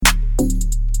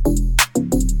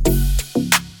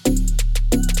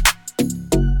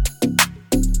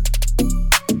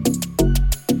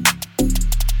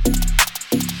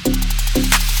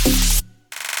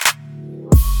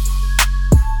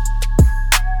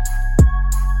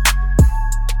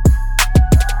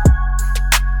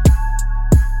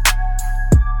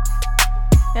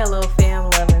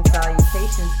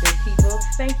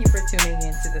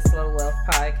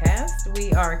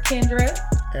Kendra.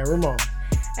 And Ramon.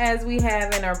 As we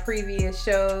have in our previous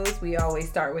shows, we always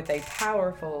start with a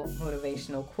powerful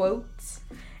motivational quote.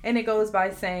 And it goes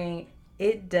by saying,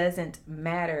 it doesn't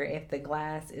matter if the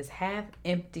glass is half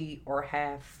empty or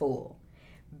half full.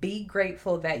 Be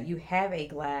grateful that you have a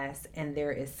glass and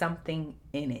there is something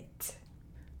in it.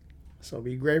 So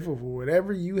be grateful for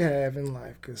whatever you have in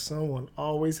life because someone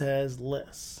always has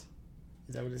less.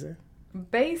 Is that what it said?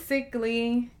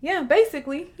 Basically, yeah.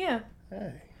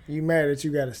 Hey, you mad that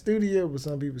you got a studio, but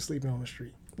some people sleeping on the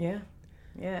street. Yeah,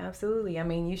 absolutely. I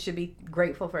mean, you should be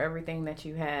grateful for everything that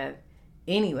you have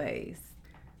anyways.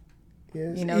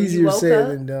 Yeah, it's easier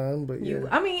said than done, but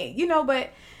but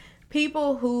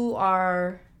people who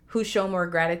show more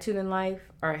gratitude in life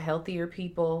are healthier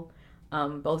people,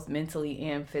 both mentally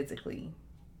and physically.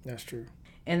 That's true.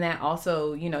 And that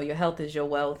also, your health is your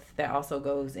wealth. That also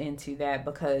goes into that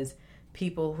because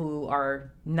people who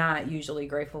are not usually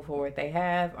grateful for what they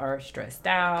have are stressed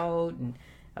out. And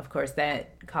of course,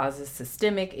 that causes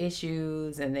systemic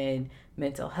issues and then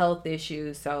mental health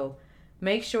issues. So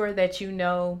make sure that you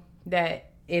know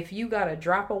that if you got a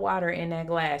drop of water in that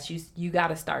glass, you got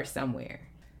to start somewhere.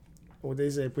 Well, they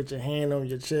say put your hand on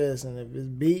your chest, and if it's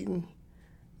beating,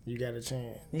 you got a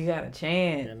chance. You got a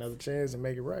chance. You got another chance to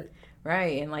make it right.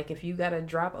 Right. And like if you got a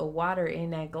drop of water in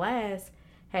that glass,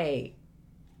 hey,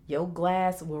 your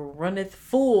glass will runneth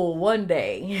full one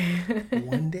day.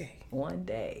 One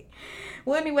day.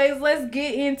 Well, anyways, let's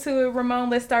get into it, Ramon.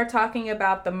 Let's start talking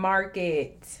about the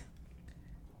market.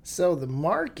 So the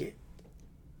market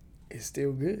is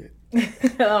still good.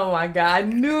 Oh my God. I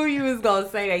knew you was going to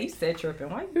say that. You said tripping.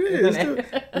 Why you doing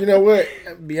that? You know what?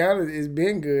 Be honest, it's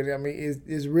been good. I mean,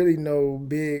 it's really no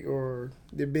big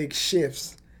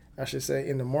shifts, I should say,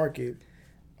 in the market.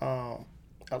 A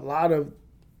lot of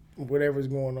whatever's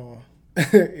going on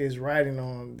is riding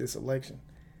on this election.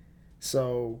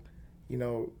 So,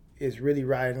 it's really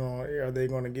riding on, are they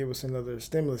going to give us another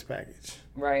stimulus package?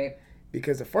 Right.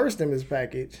 Because the first stimulus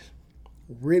package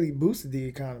really boosted the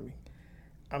economy.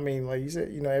 I mean, like you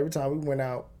said, every time we went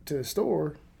out to the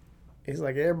store, it's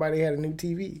like everybody had a new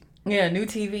TV. Yeah, new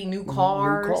TV, new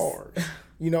cars.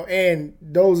 New cars. And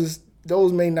those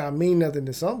may not mean nothing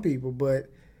to some people, but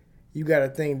you got to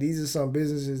think these are some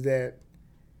businesses that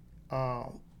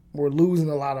were losing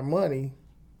a lot of money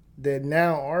that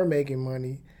now are making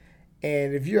money.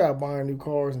 And if you're out buying new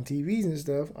cars and TVs and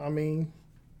stuff, I mean,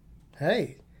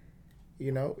 hey,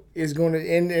 it's going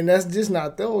to, and that's just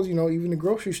not those, even the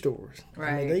grocery stores. Right.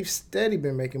 I mean, they've steady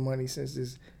been making money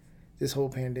since this whole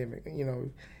pandemic.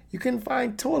 You couldn't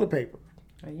find toilet paper.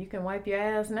 You can wipe your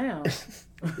ass now.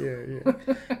 Yeah.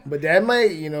 But that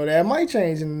might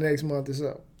change in the next month or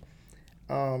so.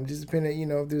 Just depending,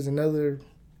 if there's another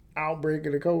outbreak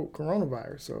of the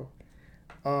coronavirus. So,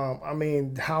 I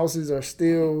mean, houses are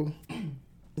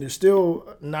there's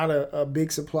still not a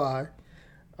big supply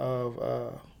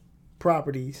of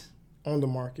properties on the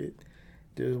market.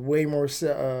 There's way more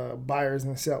buyers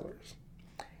than sellers.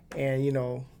 And,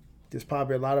 there's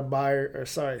probably a lot of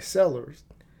sellers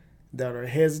that are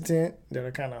hesitant, that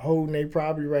are kind of holding their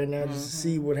property right now just to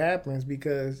see what happens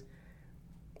because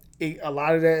a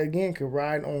lot of that, again, could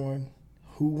ride on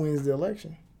who wins the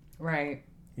election. Right.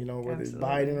 Whether it's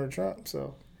Biden or Trump.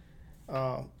 So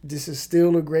this is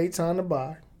still a great time to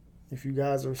buy. If you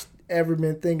guys have ever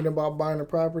been thinking about buying a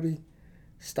property,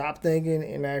 stop thinking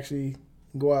and actually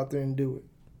go out there and do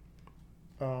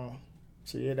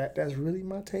it. That's really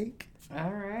my take. All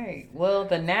right. Well,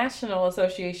 the National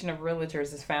Association of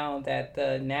Realtors has found that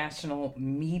the national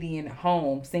median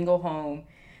single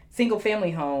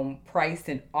family home priced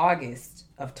in August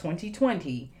of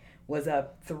 2020 was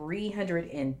up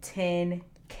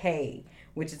 $310K,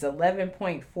 which is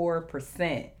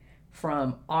 11.4%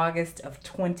 from August of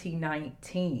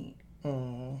 2019.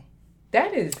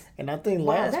 That is, and I think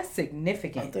that's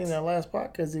significant. I think that last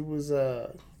part, because it was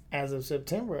as of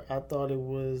September, I thought it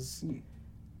was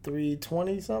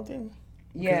 320 something.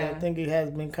 Yeah, I think it has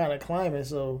been kind of climbing,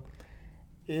 so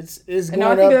it's going up. And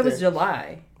I think that was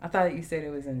July. I thought you said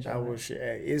it was in July. I wish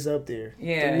it's up there.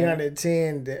 Yeah,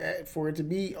 310 for it to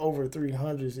be over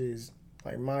 300 is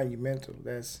like monumental.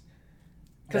 That's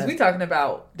because we're talking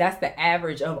about that's the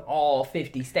average of all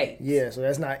 50 states. Yeah, so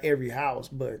that's not every house,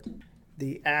 but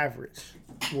the average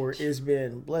where it's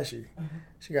been. Bless you.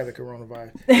 She got the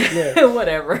coronavirus. Yeah.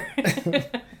 Whatever.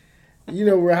 Where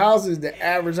the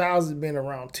average house has been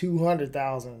around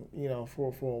 200,000,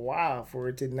 for a while, for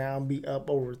it to now be up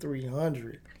over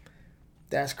 300.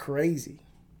 That's crazy.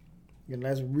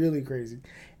 That's really crazy.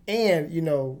 And,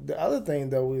 the other thing,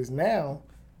 though, is now,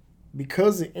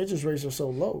 because the interest rates are so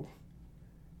low,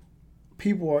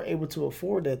 people are able to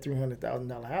afford that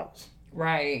 $300,000 house.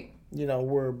 Right. You know,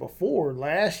 where before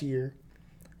last year,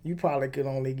 you probably could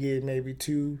only get maybe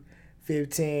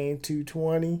 215,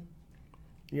 220.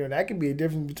 You know, that could be a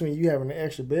difference between you having an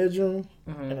extra bedroom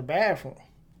and a bathroom,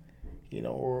 you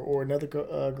know, or another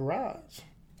garage. Right.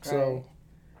 So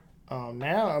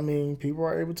now, I mean, people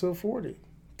are able to afford it.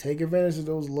 Take advantage of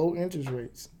those low interest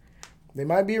rates. They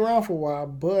might be around for a while,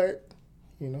 but,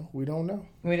 you know, we don't know.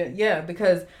 Yeah,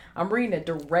 because I'm reading a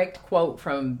direct quote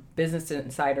from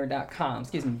businessinsider.com,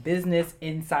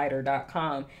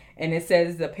 and it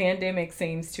says the pandemic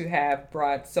seems to have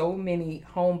brought so many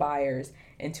home buyers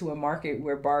into a market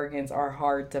where bargains are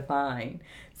hard to find.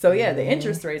 So yeah, the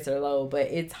interest rates are low, but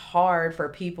it's hard for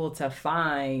people to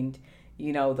find,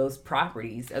 you know, those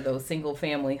properties or those single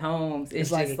family homes.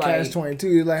 It's like a catch-22.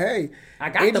 You're like, hey, I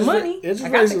got the money. I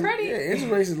got the credit. Yeah,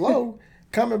 interest rates is low.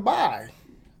 Come and buy.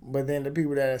 But then the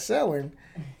people that are selling,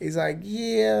 it's like,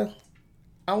 yeah,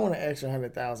 I want an extra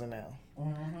 $100,000 now.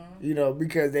 You know,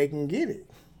 because they can get it.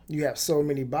 You have so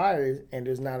many buyers and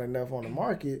there's not enough on the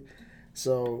market.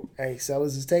 So, hey,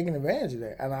 sellers is taking advantage of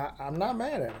that. And I'm not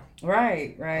mad at them.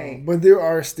 Right. But there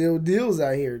are still deals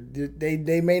out here.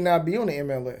 They may not be on the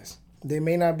MLS. They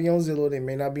may not be on Zillow. They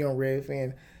may not be on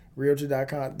Redfin,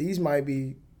 Realtor.com. These might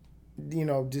be, you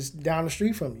know, just down the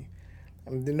street from you. I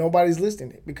mean, nobody's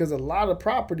listing it. Because a lot of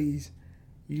properties,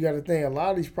 you got to think, a lot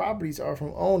of these properties are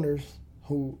from owners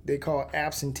who they call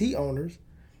absentee owners.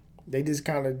 They just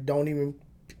kind of don't even,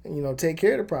 you know, take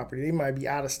care of the property. They might be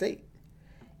out of state.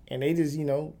 And they just, you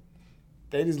know,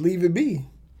 they just leave it be.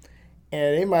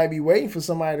 And they might be waiting for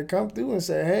somebody to come through and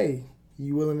say, hey,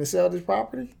 you willing to sell this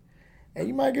property? And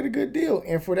you might get a good deal.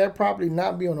 And for that property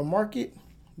not be on the market,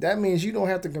 that means you don't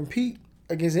have to compete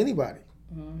against anybody.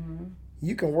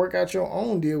 You can work out your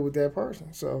own deal with that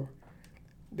person. So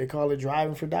they call it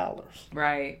driving for dollars.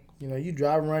 Right. You know, you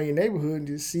drive around your neighborhood and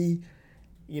just see,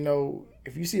 you know,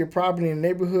 if you see a property in the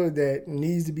neighborhood that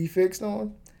needs to be fixed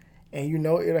on, and you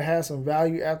know it'll have some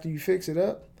value after you fix it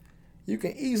up, you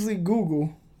can easily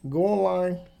go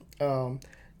online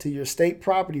to your state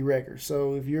property records.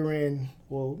 So if you're in,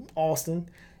 Austin,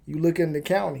 you look in the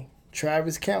county,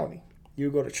 Travis County. You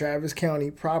go to Travis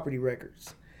County property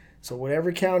records. So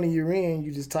whatever county you're in,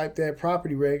 you just type that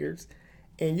property records,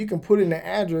 and you can put in the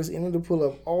address, and it'll pull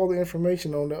up all the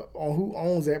information on who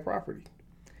owns that property.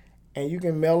 And you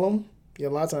can mail them. You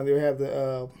know, a lot of times they'll have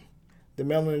the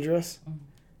mailing address.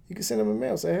 You can send them a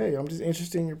mail, say, hey, I'm just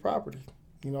interested in your property.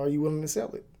 You know, are you willing to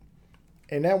sell it?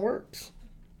 And that works.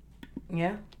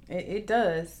 Yeah, it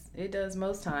does. It does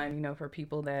most time, you know, for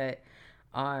people that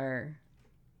are,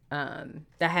 that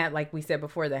have, like we said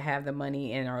before, that have the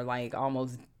money and are like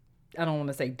almost, I don't want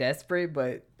to say desperate,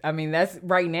 but I mean, that's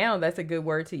right now, that's a good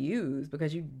word to use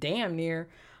because you damn near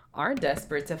are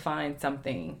desperate to find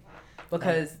something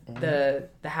because the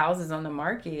houses on the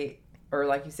market, or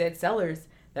like you said, sellers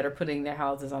that are putting their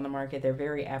houses on the market, they're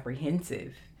very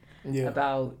apprehensive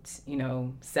about, you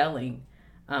know, selling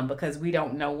because we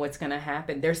don't know what's going to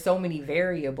happen. There's so many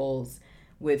variables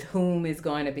with whom is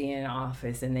going to be in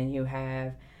office. And then you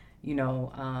have, you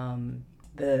know,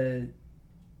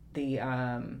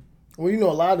 well, you know,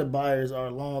 a lot of the buyers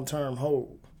are long-term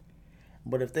hold.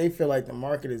 But if they feel like the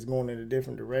market is going in a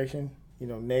different direction, you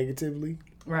know, negatively.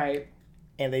 Right.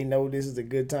 And they know this is a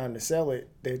good time to sell it,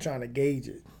 they're trying to gauge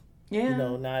it. Yeah. You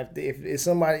know, now if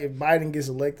Biden gets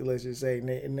elected, let's just say,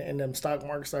 and them stock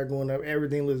markets start going up,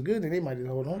 everything looks good, then they might just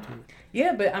hold on to it.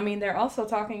 Yeah, but I mean, they're also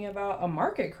talking about a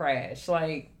market crash.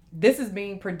 Like, this is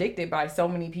being predicted by so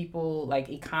many people, like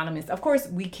economists. Of course,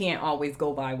 we can't always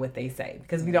go by what they say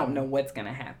because we don't know what's going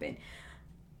to happen.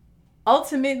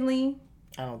 Ultimately,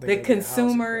 I don't think the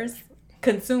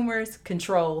consumers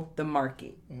control the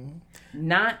market.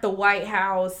 Not the White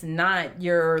House, not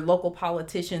your local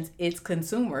politicians, it's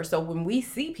consumers. So when we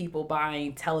see people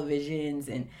buying televisions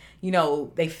and, you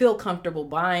know, they feel comfortable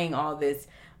buying all this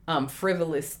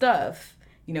frivolous stuff,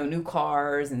 you know, new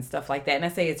cars and stuff like that. And I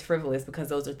say it's frivolous because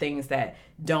those are things that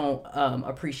don't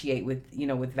appreciate with, you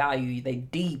know, with value. They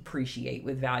depreciate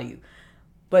with value.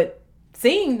 But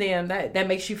seeing them, that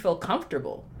makes you feel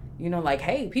comfortable. You know, like,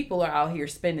 hey, people are out here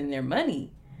spending their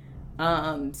money.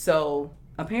 So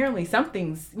apparently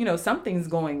something's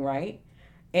going right.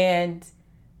 And,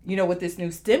 you know, with this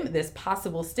new this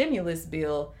possible stimulus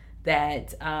bill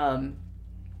that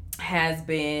has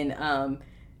been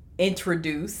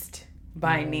introduced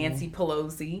by Nancy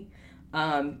Pelosi,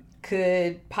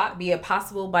 could be a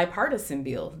possible bipartisan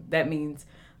bill. That means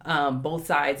both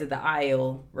sides of the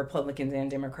aisle, Republicans and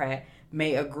Democrat,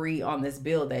 may agree on this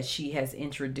bill that she has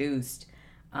introduced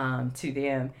to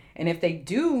them. And if they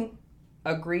do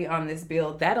agree on this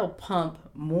bill, that'll pump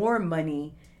more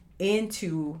money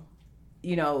into,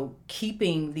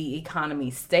 keeping the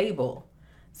economy stable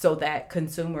so that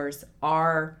consumers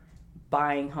are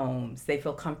buying homes. They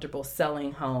feel comfortable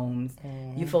selling homes.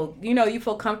 You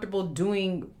feel comfortable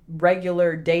doing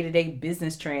regular day-to-day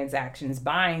business transactions,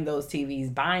 buying those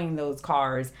TVs, buying those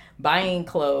cars, buying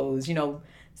clothes,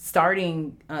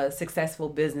 starting successful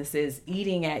businesses,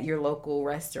 eating at your local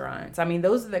restaurants. I mean,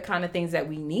 those are the kind of things that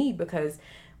we need, because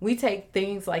we take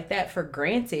things like that for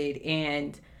granted.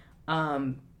 And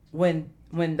when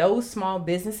those small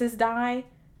businesses die,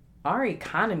 our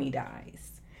economy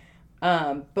dies.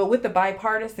 But with the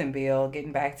bipartisan bill,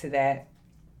 getting back to that,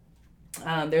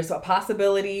 there's a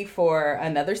possibility for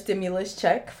another stimulus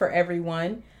check for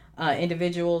everyone.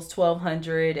 Individuals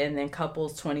 $1,200, and then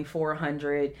couples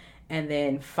 $2,400, and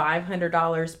then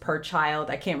 $500 per child.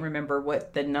 I can't remember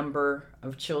what the number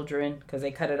of children, because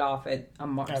they cut it off at a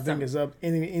month. I think it's up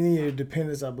any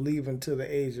dependents, I believe, until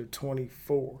the age of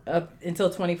 24. Up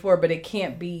until 24, but it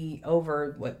can't be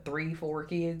over 3-4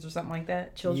 kids or something like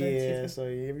that. Children. Yeah, so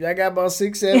if y'all got about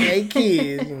 6, 7, 8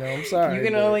 kids, I'm sorry. You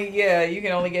can only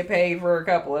get paid for a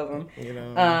couple of them.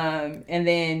 And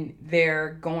then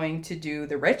they're going to do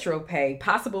the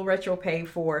possible retro pay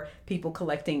for people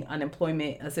collecting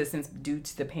unemployment assistance due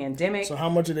to the pandemic. So how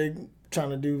much are they trying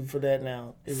to do for that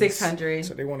now? $600.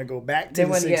 So they want to go back to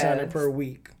the $600 per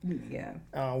week. Yeah.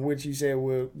 Which you said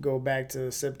will go back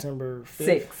to September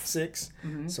 6th. 6th.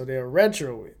 Mm-hmm. So they'll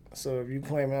retro it. So if you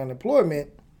claim unemployment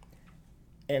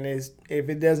and if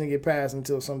it doesn't get passed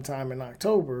until sometime in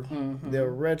October, mm-hmm. they'll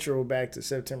retro back to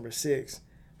September 6th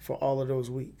for all of those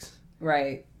weeks.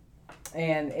 Right.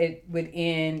 And it would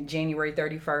end January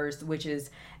 31st, which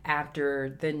is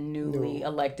after the newly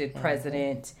elected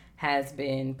president has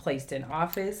been placed in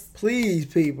office. Please,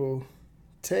 people,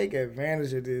 take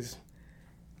advantage of this,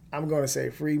 I'm going to say,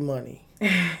 free money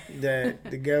that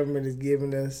the government is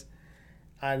giving us.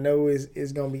 I know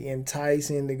it's going to be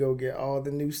enticing to go get all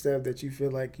the new stuff that you feel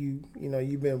like you've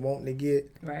been wanting to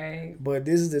get. Right. But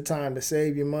this is the time to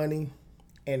save your money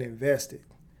and invest it.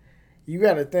 You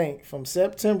got to think, from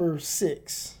September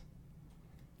 6th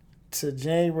to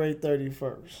January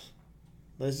 31st,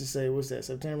 let's just say, what's that?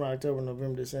 September, October,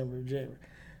 November, December, January.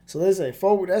 So let's say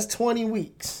that's 20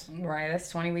 weeks. Right,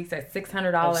 that's 20 weeks at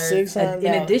 $600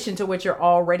 in addition to what you're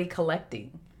already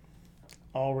collecting.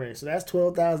 Already. So that's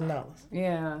 $12,000.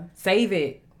 Yeah. Save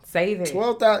it.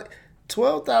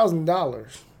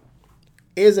 $12,000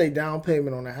 is a down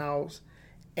payment on a house.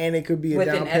 And it could be a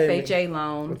down payment. With an FHA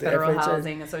loan, Federal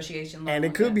Housing Association loan. And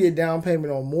it could be a down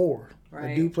payment on more.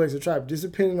 Right. A duplex or tribe, just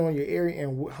depending on your area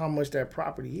and how much that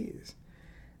property is.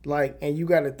 And you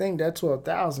got to think that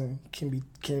 $12,000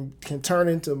 can turn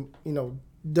into,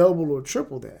 double or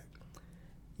triple that,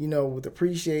 with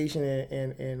appreciation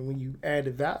and when you add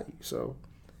the value. So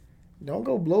don't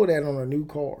go blow that on a new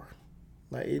car.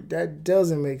 That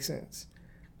doesn't make sense.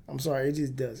 I'm sorry, it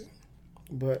just doesn't.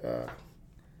 But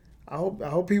I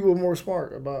hope people are more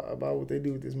smart about what they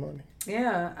do with this money.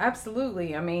 Yeah,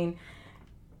 absolutely. I mean,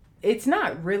 it's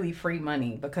not really free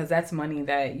money, because that's money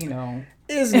that,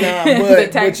 it's not,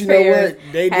 but you know what?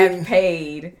 They didn't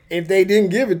paid. If they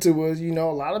didn't give it to us, a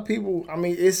lot of people,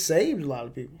 it saved a lot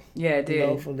of people. Yeah, it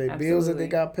did. From their bills that they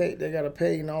got to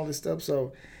pay and all this stuff.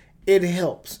 So it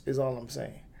helps, is all I'm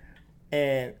saying.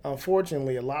 And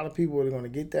unfortunately, a lot of people are going to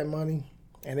get that money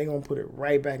and they're going to put it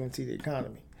right back into the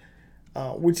economy,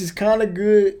 which is kind of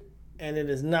good. And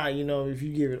it is not, if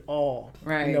you give it all.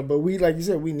 Right. But we, like you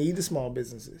said, we need the small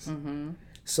businesses. Mm-hmm.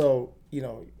 So,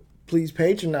 please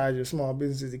patronize your small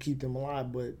businesses to keep them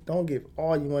alive, but don't give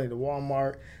all your money to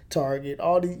Walmart, Target,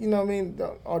 all these,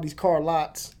 all these car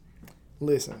lots.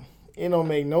 Listen, it don't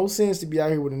make no sense to be out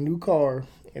here with a new car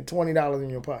and $20 in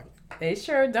your pocket. They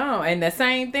sure don't. And the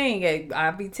same thing,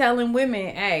 I be telling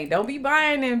women, hey, don't be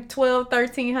buying them $1,200,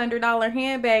 $1,300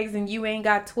 handbags and you ain't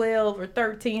got $1,200 or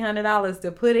 $1,300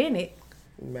 to put in it.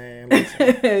 Man,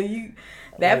 listen.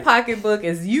 That pocketbook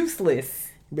is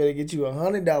useless. Better get you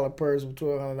 $100 purse with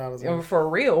 $1,200 in it. For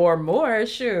real, or more,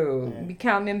 shoot. Yeah. Be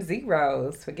counting them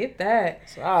zeros. Forget that.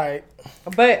 It's all right.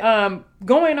 But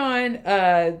going on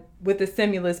with the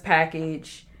stimulus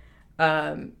package,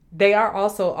 they are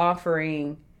also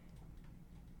offering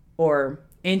or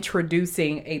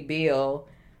introducing a bill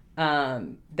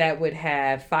that would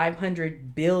have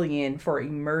 $500 billion for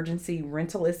emergency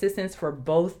rental assistance for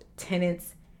both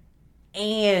tenants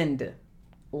and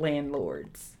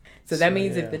landlords. So that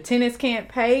means if the tenants can't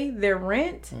pay their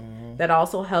rent, mm-hmm. that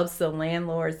also helps the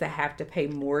landlords that have to pay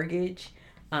mortgage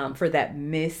for that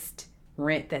missed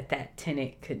rent that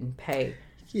tenant couldn't pay.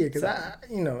 Yeah, because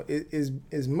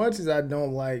as much as I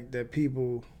don't like that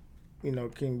people,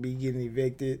 can be getting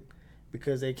evicted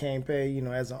because they can't pay,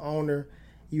 as an owner,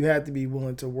 you have to be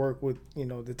willing to work with,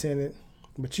 the tenant.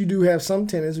 But you do have some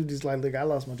tenants who just like, look, I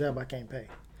lost my job, I can't pay.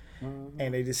 Mm-hmm.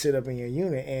 And they just sit up in your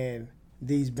unit. And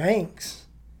these banks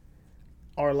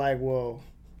are like, well,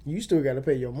 you still got to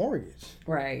pay your mortgage.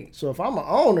 Right. So if I'm an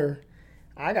owner,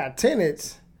 I got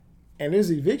tenants, and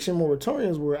there's eviction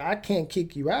moratoriums where I can't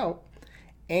kick you out,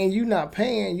 and you're not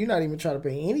paying, you're not even trying to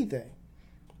pay anything.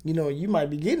 You might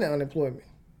be getting unemployment.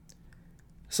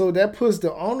 So that puts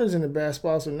the owners in a bad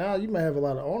spot. So now you might have a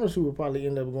lot of owners who will probably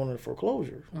end up going into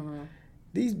foreclosure. Mm-hmm.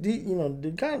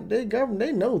 The government,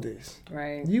 they know this.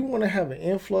 Right. You want to have an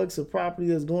influx of property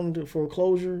that's going into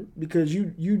foreclosure because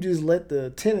you just let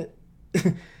the tenant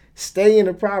stay in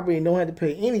the property and don't have to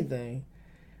pay anything.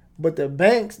 But the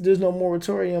banks, there's no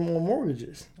moratorium on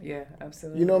mortgages. Yeah,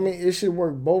 absolutely. You know what I mean? It should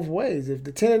work both ways. If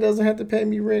the tenant doesn't have to pay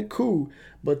me rent, cool.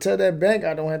 But tell that bank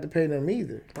I don't have to pay them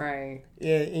either. Right.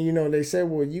 And they said,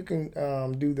 well, you can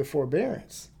do the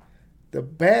forbearance. The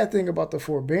bad thing about the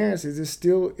forbearance is it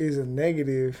still is a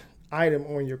negative item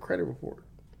on your credit report.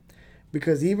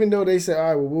 Because even though they say, all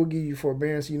right, well, we'll give you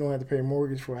forbearance, you don't have to pay a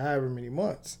mortgage for however many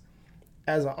months.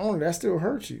 As an owner, that still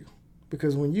hurts you.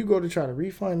 Because when you go to try to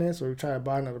refinance or try to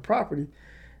buy another property,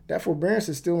 that forbearance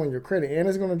is still on your credit, and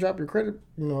it's going to drop your credit,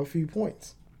 a few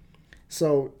points.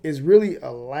 So it's really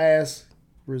a last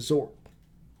resort.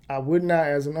 I would not,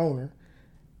 as an owner,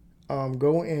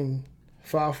 go and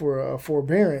file for a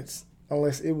forbearance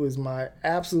unless it was my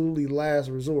absolutely last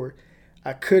resort.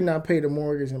 I could not pay the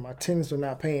mortgage, and my tenants are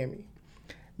not paying me.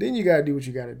 Then you got to do what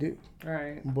you got to do.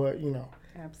 Right. But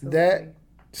absolutely. That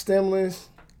stimulus,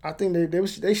 I think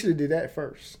they should have did that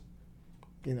first,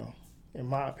 in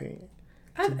my opinion.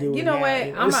 You know what?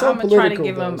 I'm gonna try to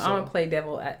give them. I'm gonna play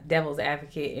devil's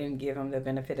advocate and give them the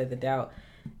benefit of the doubt.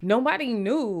 Nobody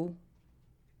knew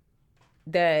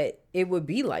that it would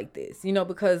be like this,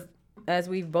 because as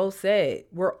we've both said,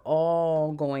 we're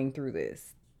all going through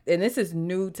this. And this is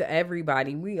new to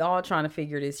everybody. We all trying to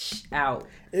figure this out.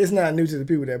 It's not new to the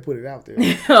people that put it out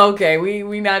there. Okay,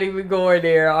 we not even going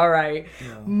there. All right.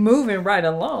 No. Moving right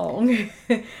along.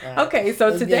 Okay,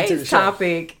 so today's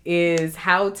topic is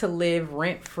how to live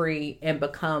rent-free and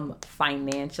become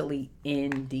financially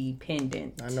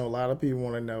independent. I know a lot of people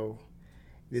want to know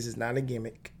this is not a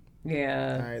gimmick.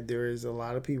 Yeah. All right, there is a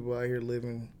lot of people out here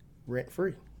living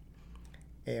rent-free.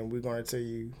 And we're going to tell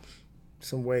you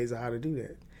some ways of how to do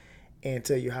that. And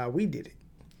tell you how we did it.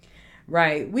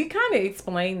 Right. We kind of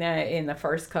explained that in the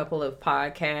first couple of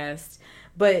podcasts.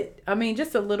 But, I mean,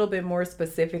 just a little bit more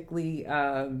specifically,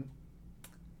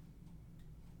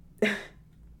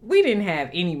 we didn't have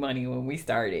any money when we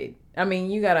started. I mean,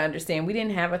 you got to understand, we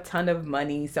didn't have a ton of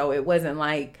money. So it wasn't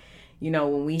like,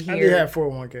 when we hear... I did have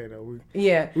 401k, though.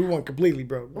 We weren't completely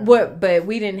broke. But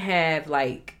we didn't have,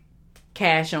 like,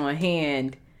 cash on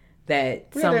hand that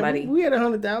we had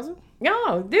 100,000.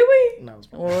 Oh, did we? No.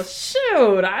 Well,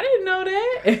 shoot, I didn't know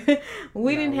that.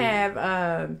 we didn't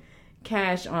have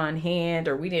cash on hand,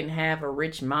 or we didn't have a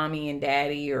rich mommy and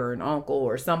daddy or an uncle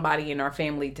or somebody in our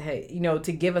family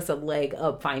to give us a leg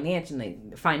up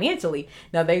financially.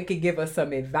 Now they could give us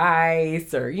some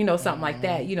advice or something like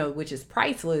that, which is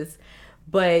priceless,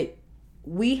 but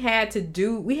we had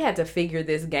to figure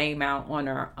this game out on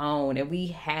our own, and we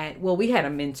had a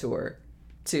mentor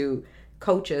to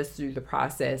coach us through the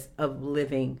process of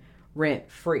living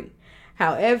rent-free.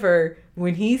 However,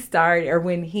 when he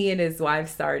and his wife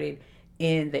started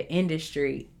in the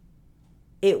industry,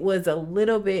 it was a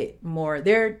little bit more,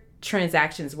 their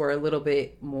transactions were a little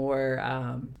bit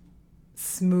more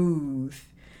smooth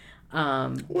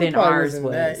than ours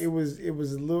was. It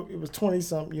was 20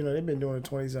 something, they've been doing it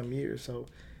 20 something years. So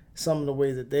some of the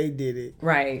ways that they did it,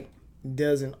 right,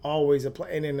 doesn't always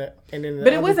apply. But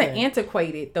it wasn't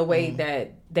antiquated the way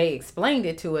that they explained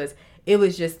it to us. It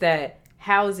was just that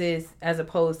houses, as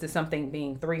opposed to something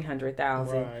being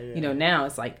 300,000, right, yeah. Now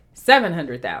it's like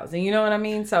 700,000. You know what I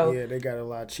mean? So yeah, they got a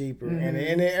lot cheaper, and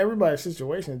everybody's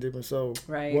situation is different. So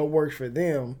what works for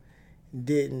them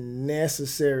didn't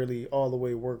necessarily all the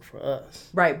way work for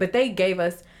us. Right, but they gave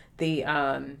us the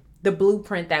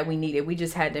blueprint that we needed. We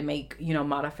just had to make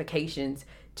modifications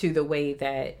to the way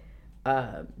that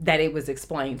it was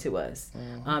explained to us.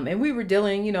 And we were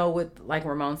dealing, with, like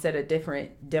Ramon said, a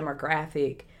different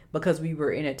demographic because we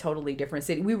were in a totally different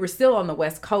city. We were still on the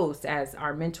West Coast as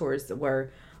our mentors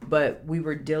were, but we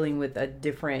were dealing with a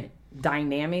different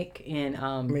dynamic and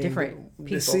different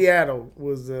people. Seattle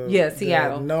was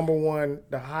Seattle the number one,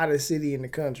 the hottest city in the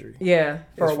country. Yeah,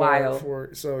 for a while.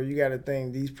 So you got to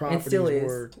think these properties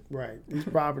were right. These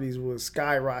properties were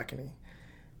skyrocketing.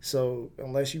 So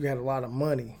unless you had a lot of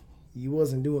money, you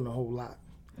wasn't doing a whole lot.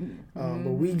 But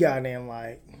we got in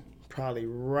like probably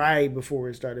right before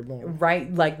it started booming.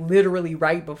 Right, like literally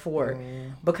right before,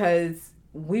 because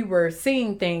we were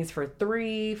seeing things for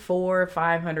 300,000, 400,000,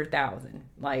 500,000,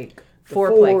 like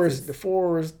fourplexes. The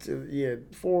 4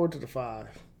 to the 5.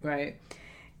 Right,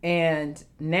 and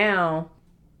now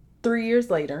 3 years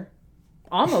later,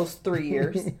 almost 3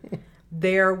 years,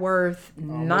 they're worth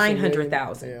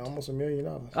 $900,000. Yeah, almost $1 million.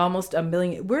 Almost $1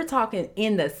 million. We're talking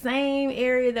in the same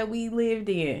area that we lived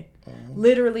in,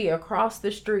 literally across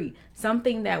the street.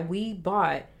 Something that we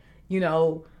bought,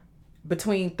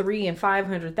 between $300,000 and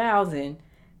 $500,000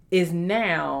 is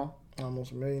now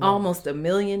almost $1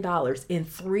 million in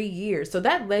 3 years. So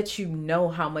that lets you know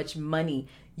how much money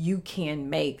you can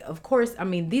make. Of course, I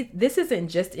mean, this isn't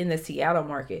just in the Seattle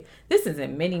market. This is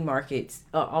in many markets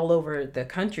all over the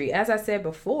country. As I said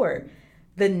before,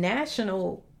 the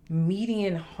national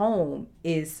median home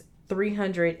is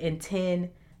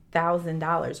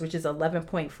 $310,000, which is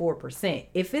 11.4%.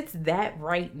 If it's that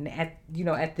right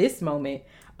at this moment,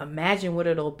 imagine what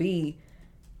it'll be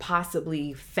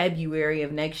possibly February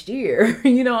of next year.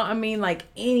 Like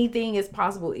anything is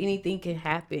possible. Anything can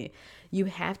happen. You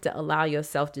have to allow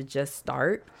yourself to just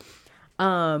start.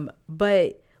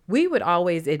 But we would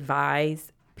always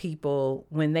advise people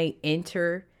when they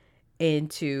enter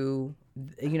into,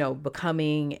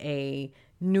 becoming a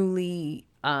newly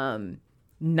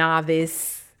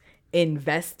novice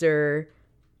investor,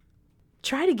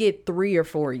 try to get 3 or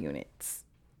 4 units.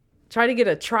 Try to get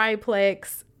a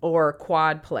triplex or a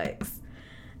quadplex.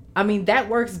 I mean, that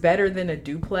works better than a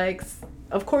duplex.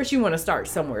 Of course, you want to start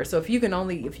somewhere. So if you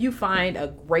find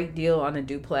a great deal on a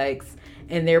duplex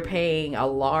and they're paying a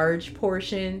large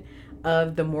portion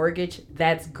of the mortgage,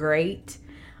 that's great.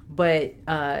 But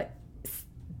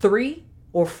 3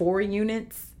 or 4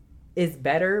 units is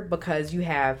better, because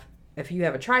if you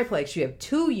have a triplex, you have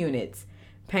 2 units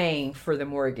paying for the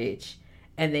mortgage,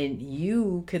 and then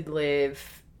you could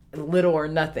live little or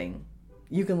nothing.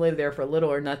 You can live there for little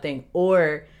or nothing,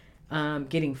 or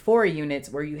getting 4 units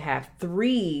where you have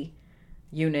 3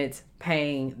 units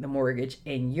paying the mortgage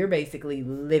and you're basically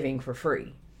living for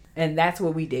free. And that's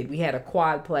what we did. We had a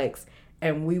quadplex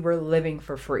and we were living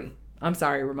for free. I'm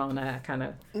sorry, Ramona, I kind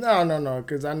of... No,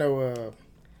 because I know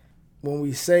when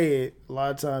we say it, a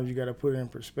lot of times you got to put it in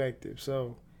perspective.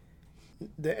 So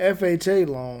the FHA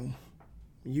loan,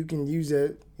 you can use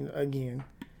that, again,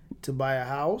 to buy a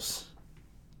house,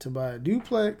 to buy a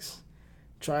duplex,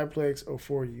 triplex, or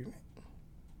 4 unit.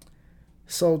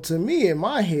 So to me, in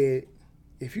my head,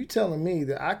 if you're telling me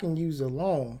that I can use a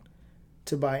loan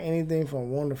to buy anything from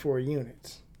 1 to 4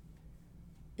 units,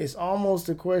 it's almost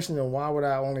a question of why would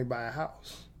I only buy a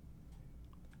house?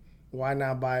 Why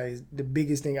not buy the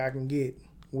biggest thing I can get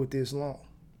with this loan?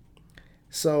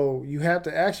 So you have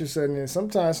to ask yourself, and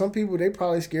sometimes some people, they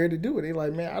probably scared to do it. They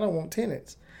like, man, I don't want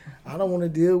tenants. I don't want to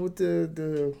deal with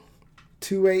the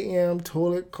 2 a.m.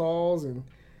 toilet calls and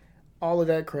all of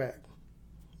that crap.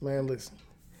 Man, listen,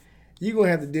 you're going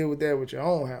to have to deal with that with your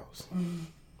own house.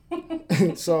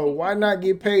 So why not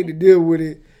get paid to deal with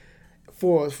it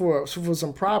for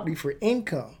some property, for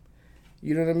income?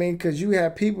 You know what I mean? Because you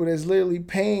have people that's literally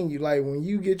paying you. Like when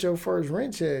you get your first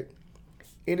rent check,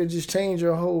 it'll just change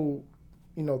your whole,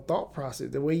 thought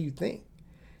process, the way you think.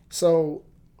 So,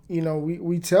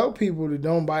 we tell people to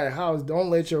don't buy a house. Don't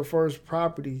let your first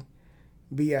property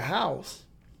be a house.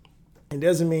 It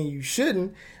doesn't mean you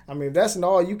shouldn't. I mean, if that's not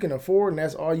all you can afford and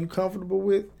that's all you comfortable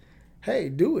with, hey,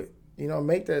 do it.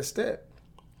 Make that step.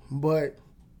 But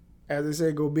as I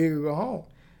said, go big or go home.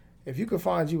 If you can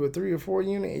find you a 3 or 4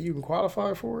 unit and you can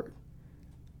qualify for it,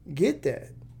 get that.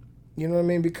 You know what I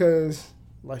mean? Because,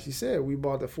 like you said, we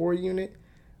bought the 4 unit,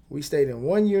 we stayed in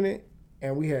 1 unit,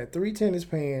 and we had 3 tenants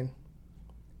paying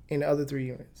in the other 3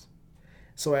 units.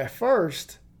 So at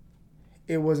first,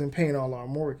 it wasn't paying all our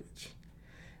mortgage.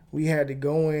 We had to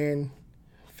go in,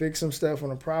 fix some stuff on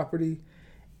the property,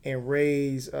 and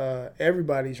raise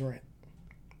everybody's rent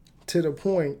to the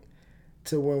point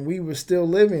to when we were still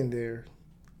living there,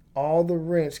 all the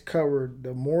rents covered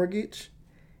the mortgage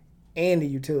and the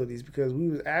utilities, because we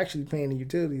was actually paying the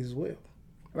utilities as well.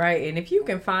 Right. And if you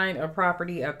can find a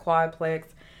property, a quadplex,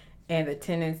 and the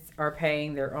tenants are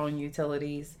paying their own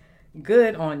utilities,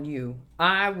 good on you.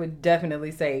 I would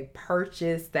definitely say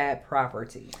purchase that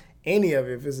property. Any of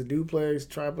it, if it's a duplex,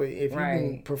 triplex, if you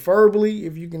can, preferably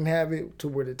if you can have it to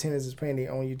where the tenants is paying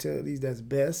their own utilities, that's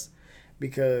best.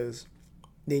 because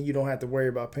then you don't have to worry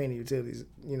about paying the utilities.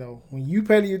 You know, when you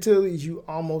pay the utilities, you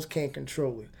almost can't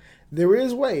control it. There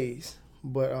is ways,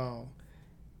 but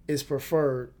it's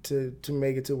preferred to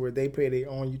make it to where they pay their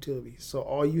own utilities. So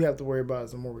all you have to worry about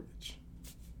is the mortgage.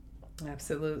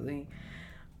 Absolutely.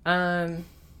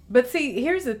 But see,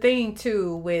 here's the thing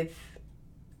too with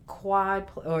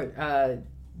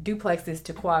duplexes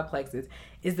to quadplexes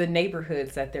is the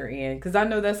neighborhoods that they're in. Because I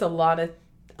know that's a lot of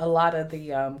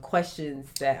the questions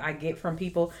that I get from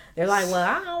people. They're like, well,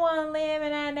 I don't want to live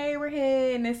in that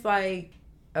neighborhood. And it's like,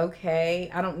 okay,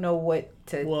 I don't know what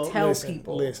to tell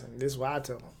people. Listen, this is what I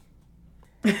tell them.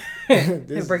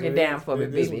 Break it down for me,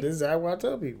 baby. This is what I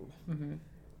tell people. Mm-hmm.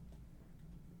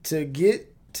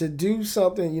 To do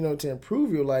something, you know, to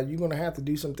improve your life, you're going to have to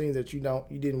do some things that you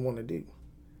didn't want to do.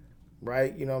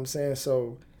 Right? You know what I'm saying?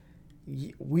 So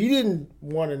we didn't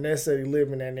want to necessarily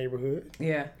live in that neighborhood.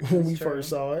 Yeah. When we first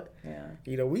saw it. Yeah.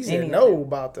 You know, we said no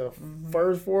about the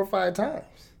first 4 or 5 times.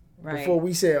 Right. Before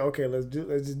we said, okay, let's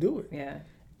just do it. Yeah.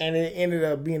 And it ended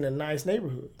up being a nice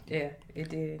neighborhood. Yeah, it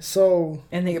did. So,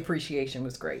 and the appreciation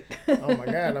was great. Oh my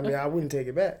God. I mean, I wouldn't take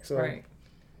it back. So right.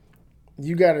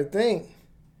 You got to think,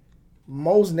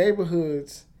 most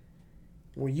neighborhoods,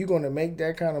 when you're going to make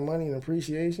that kind of money and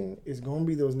appreciation, it's going to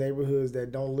be those neighborhoods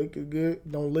that don't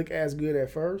look as good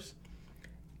at first.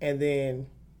 And then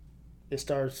it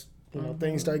starts, you know,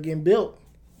 things start getting built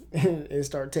and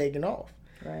start taking off.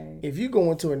 Right. If you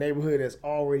go into a neighborhood that's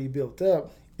already built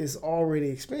up, it's already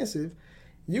expensive,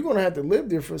 you're going to have to live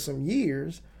there for some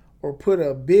years or put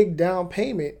a big down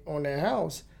payment on that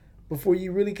house before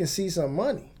you really can see some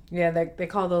money. Yeah, they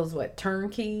call those, what,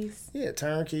 turnkeys? Yeah,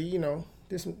 turnkey, you know.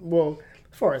 As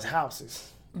far as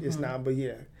houses, it's not, but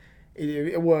yeah.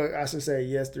 Well, I should say,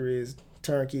 yes, there is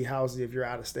turnkey houses if you're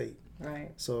out of state.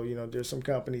 Right. So, you know, there's some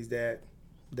companies that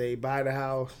they buy the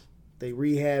house, they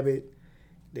rehab it,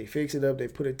 they fix it up, they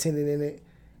put a tenant in it,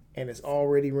 and it's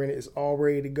already rented, it's all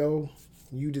ready to go.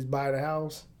 You just buy the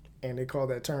house, and they call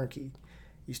that turnkey.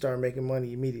 You start making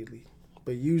money immediately.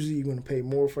 But usually you're going to pay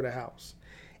more for the house.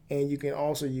 And you can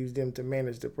also use them to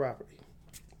manage the property.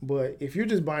 But if you're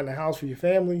just buying a house for your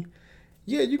family,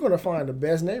 yeah, you're going to find the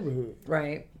best neighborhood.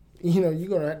 Right. You know,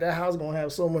 that house is going to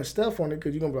have so much stuff on it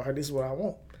because you're going to be like, this is what I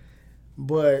want.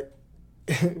 But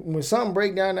when something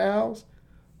breaks down the house,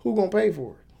 who's going to pay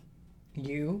for it?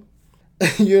 You.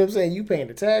 You know what I'm saying? You paying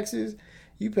the taxes,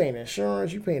 you paying the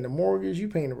insurance, you paying the mortgage, you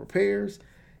paying the repairs,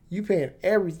 you paying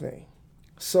everything.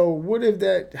 So what if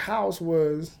that house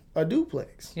was a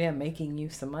duplex? Yeah, making you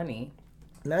some money.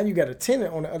 Now you got a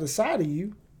tenant on the other side of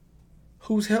you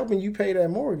who's helping you pay that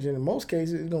mortgage. And in most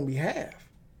cases, it's going to be half.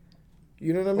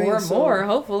 You know what I mean? Or more,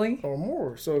 hopefully. Or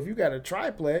more. So if you got a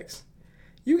triplex,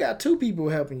 you got 2 people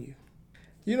helping you.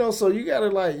 You know, so you gotta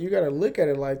look at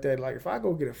it like that. Like if I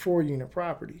go get a 4-unit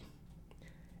property,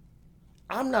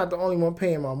 I'm not the only one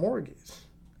paying my mortgage.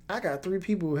 I got 3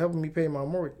 people helping me pay my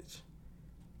mortgage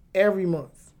every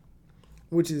month,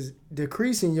 which is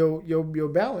decreasing your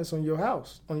balance on your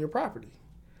house, on your property.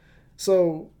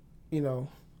 So, you know,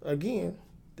 again,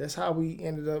 that's how we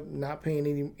ended up not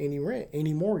paying any rent,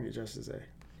 any mortgage, I should say.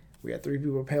 We had 3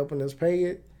 people helping us pay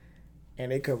it,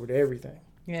 and they covered everything.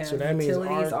 Yeah, so that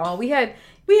utilities, means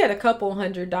we had a couple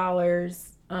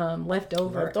 $100 left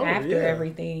over after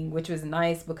everything, which was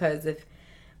nice because if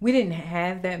we didn't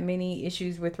have that many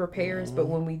issues with repairs, but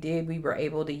when we did, we were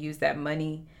able to use that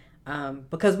money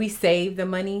because we saved the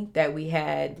money that we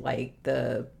had, like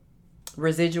the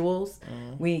residuals.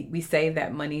 We saved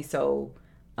that money so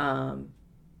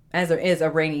as a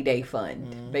rainy day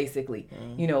fund, basically.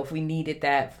 You know, if we needed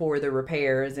that for the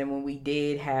repairs, and when we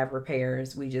did have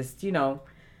repairs, we just, you know,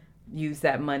 use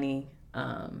that money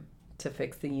to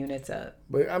fix the units up.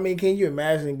 But I mean, can you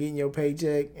imagine getting your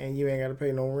paycheck and you ain't got to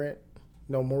pay no rent?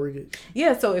 No mortgage.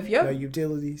 Yeah, so if you're no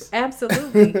utilities.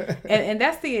 Absolutely. and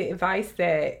that's the advice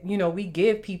that, you know, we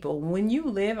give people. When you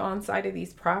live on site of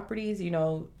these properties, you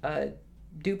know,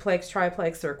 duplex,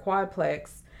 triplex, or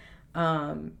quadplex,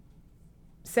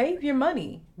 save your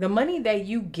money. The money that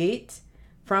you get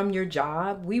from your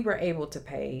job, we were able to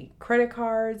pay credit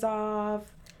cards off.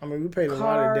 I mean, we paid a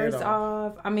lot of debt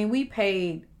off. I mean, we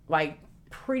paid like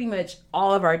pretty much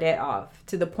all of our debt off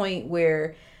to the point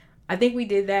where I think we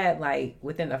did that like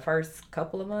within the first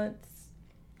couple of months,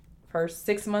 first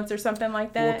 6 months or something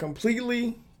like that. Well,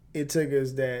 completely, it took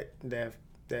us that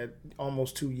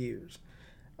almost 2 years.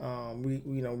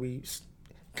 We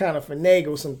kind of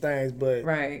finagled some things, but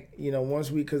right. You know,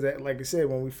 because like I said,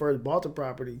 when we first bought the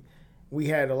property, we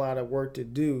had a lot of work to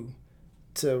do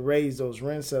to raise those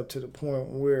rents up to the point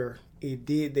where they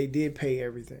did pay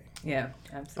everything. Yeah,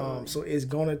 absolutely. So it's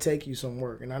gonna take you some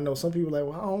work. And I know some people are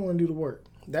like, well, I don't want to do the work.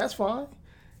 That's fine.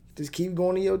 Just keep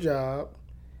going to your job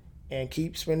and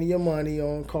keep spending your money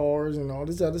on cars and all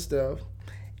this other stuff.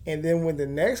 And then when the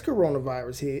next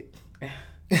coronavirus hit,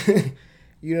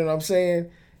 you know what I'm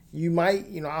saying? You might,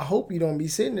 I hope you don't be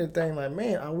sitting there thinking like,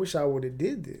 man, I wish I would have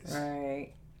did this.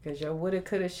 Right. Because your woulda,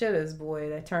 coulda, shouldas, boy,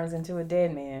 that turns into a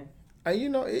dead man.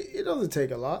 It doesn't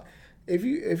take a lot. If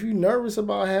you're nervous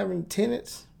about having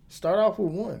tenants, start off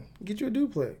with one. Get you a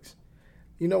duplex.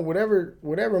 Whatever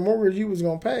mortgage you was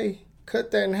going to pay, cut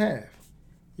that in half.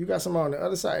 You got somebody on the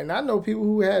other side. And I know people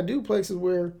who had duplexes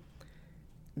where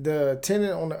the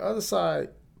tenant on the other side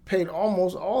paid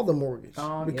almost all the mortgage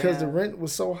because the rent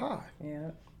was so high.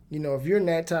 Yeah. If you're in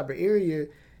that type of area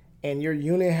and your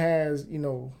unit has,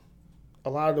 a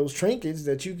lot of those trinkets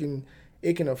that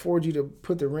it can afford you to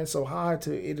put the rent so high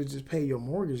it'll just pay your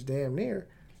mortgage damn near.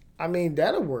 I mean,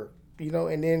 that'll work,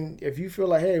 and then if you feel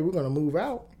like, hey, we're going to move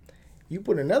out, you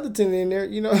put another tenant in there,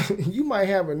 you might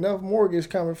have enough mortgage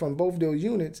coming from both those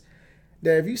units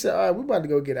that if you say, all right, we're about to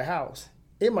go get a house,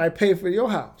 it might pay for your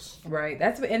house. Right.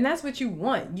 That's what you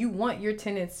want. You want your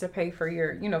tenants to pay for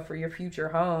your, for your future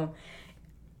home.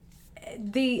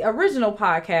 The original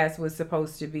podcast was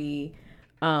supposed to be,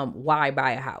 why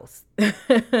buy a house?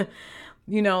 If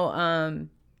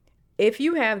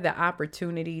you have the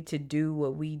opportunity to do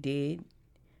what we did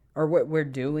or what we're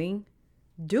doing,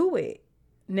 do it.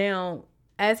 Now,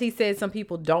 as he said, some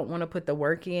people don't want to put the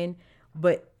work in,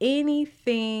 but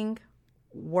anything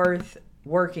worth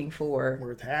working for,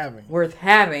 worth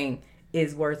having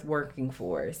is worth working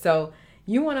for. So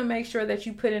you want to make sure that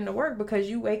you put in the work because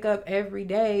you wake up every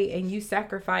day and you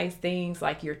sacrifice things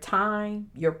like your time,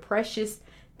 your precious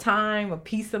time, a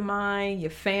peace of mind,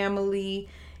 your family.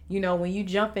 When you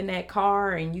jump in that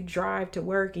car and you drive to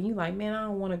work and you like, man, I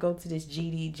don't want to go to this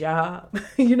GD job,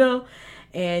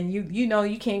 and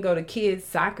you can't go to kids'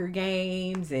 soccer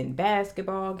games and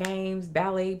basketball games,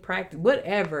 ballet practice,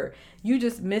 whatever. You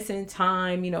just missing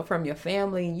time, from your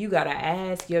family, and you got to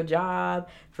ask your job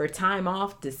for time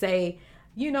off to say,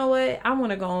 you know what, I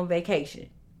want to go on vacation.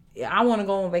 I want to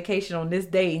go on vacation on this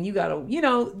day, and you got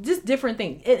to, just different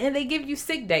things. And they give you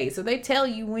sick days. So they tell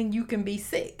you when you can be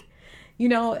sick.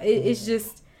 It's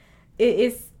just,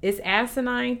 it's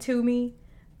asinine to me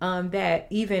that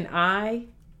even I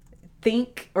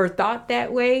think or thought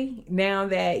that way now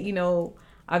that,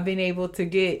 I've been able to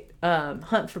get,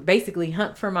 hunt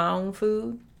for my own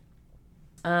food.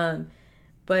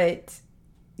 But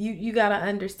you got to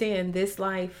understand this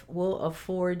life will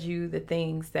afford you the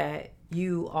things that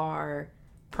you are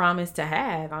promised to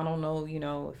have. I don't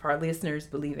know, if our listeners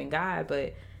believe in God,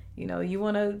 but, you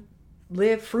want to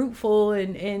live fruitful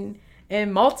and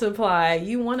multiply.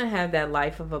 You want to have that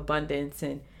life of abundance.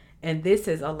 And this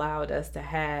has allowed us to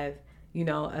have,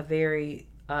 a very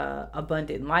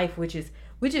abundant life, which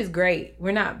is great.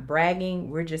 We're not bragging.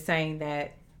 We're just saying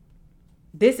that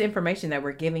this information that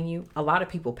we're giving you, a lot of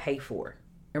people pay for,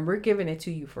 and we're giving it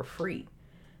to you for free.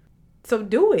 So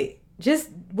do it.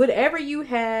 Just whatever you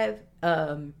have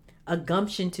a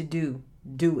gumption to do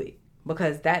it.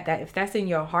 Because that if that's in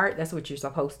your heart, that's what you're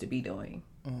supposed to be doing.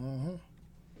 Mm-hmm.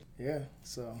 Yeah,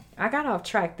 so. I got off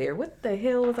track there. What the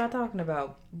hell was I talking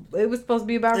about? It was supposed to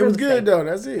be about real estate. It was good, though.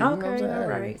 That's it. Okay, all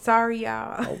right. Sorry,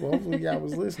 y'all. Hopefully y'all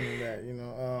was listening to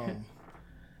that,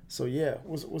 So, yeah.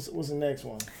 What's the next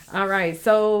one? All right.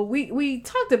 So, we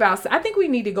talked about, I think we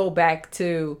need to go back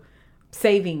to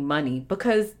saving money.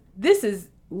 Because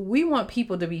we want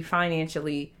people to be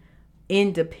financially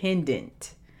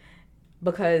independent.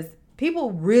 Because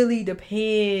people really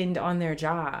depend on their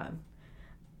job.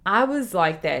 I was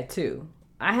like that too.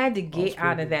 I had to get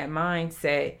out of that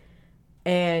mindset.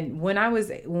 And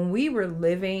when we were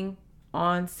living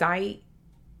on site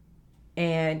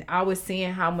and I was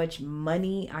seeing how much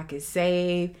money I could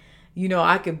save,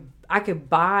 I could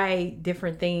buy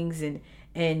different things and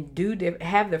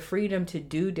have the freedom to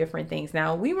do different things.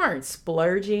 Now, we weren't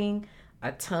splurging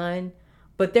a ton,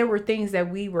 but there were things that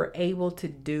we were able to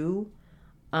do.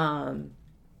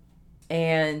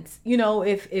 And,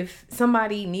 if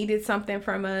somebody needed something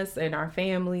from us and our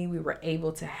family, we were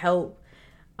able to help.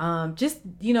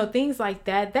 Things like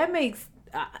that. That makes,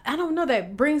 I don't know,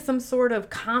 that brings some sort of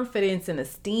confidence and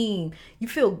esteem. You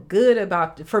feel good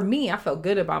for me, I felt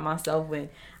good about myself when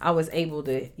I was able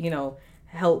to,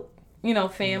 help,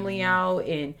 family out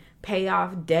and pay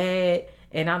off debt.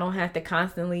 And I don't have to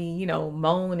constantly,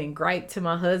 moan and gripe to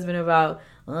my husband about,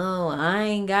 oh, I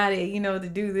ain't got it, to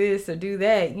do this or do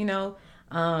that,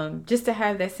 just to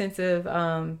have that sense of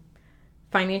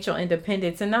financial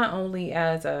independence, and not only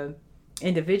as a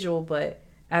individual, but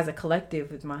as a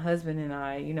collective with my husband and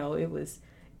I.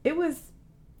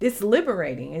 It's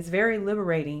liberating. It's very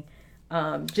liberating.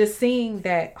 Just seeing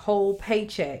that whole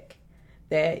paycheck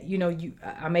that,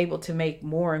 I'm able to make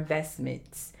more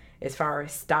investments as far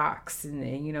as stocks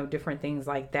and different things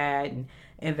like that, and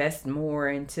invest more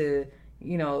into,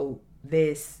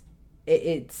 this.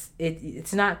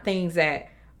 It's not things that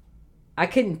I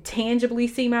couldn't tangibly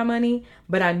see my money,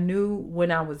 but I knew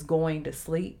when I was going to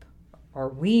sleep, or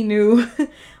we knew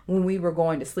when we were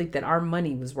going to sleep, that our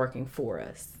money was working for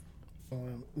us.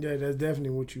 Yeah, that's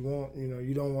definitely what you want.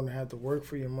 You don't want to have to work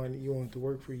for your money. You want it to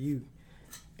work for you.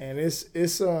 And it's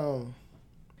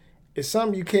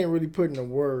something you can't really put into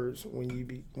words when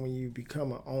you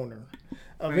become an owner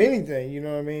of anything. You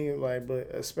know what I mean? Like, but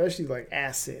especially like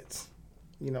assets.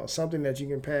 Something that you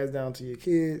can pass down to your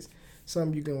kids,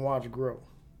 something you can watch grow,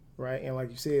 right? And like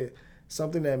you said,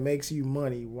 something that makes you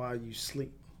money while you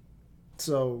sleep.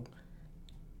 So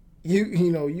you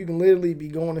can literally be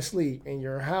going to sleep and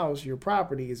your house, your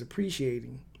property is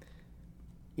appreciating,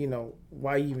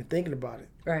 while you even thinking about it.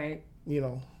 Right.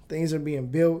 Things are being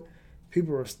built,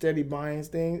 people are steady buying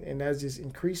things, and that's just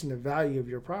increasing the value of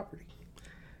your property.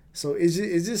 So it's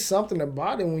just something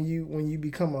about it when you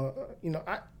become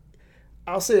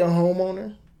I'll say a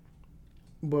homeowner,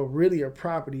 but really a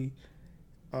property,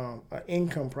 an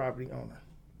income property owner.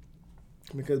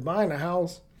 Because buying a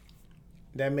house,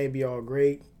 that may be all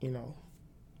great,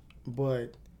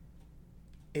 but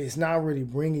it's not really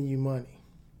bringing you money,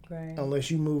 right? Unless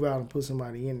you move out and put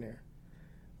somebody in there.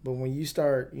 But when you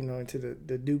start, into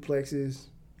the duplexes,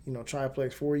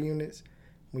 triplex 4 units,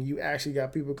 when you actually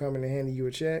got people coming to hand you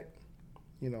a check,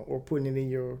 or putting it in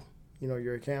your,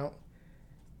 your account,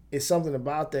 it's something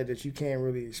about that you can't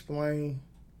really explain,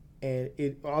 and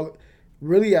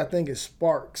I think it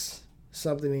sparks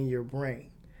something in your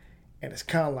brain. And it's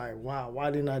kind of like, wow,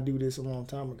 why didn't I do this a long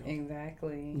time ago?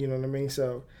 Exactly. You know what I mean?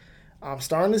 So I'm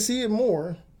starting to see it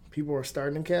more. People are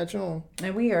starting to catch on.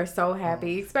 And we are so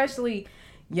happy, especially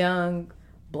young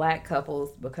Black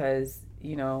couples, because,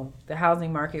 the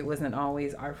housing market wasn't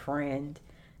always our friend.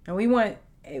 And we want,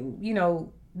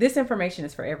 this information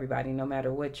is for everybody, no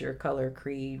matter what your color,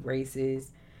 creed, race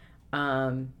is,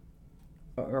 or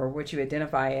what you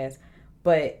identify as.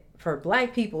 But for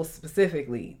Black people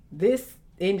specifically, this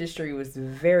industry was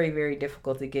very, very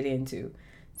difficult to get into.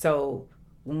 So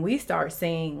when we start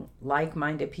seeing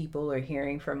like-minded people or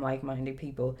hearing from like-minded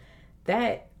people,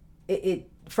 that it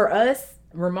for us,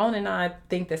 Ramon and I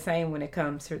think the same when it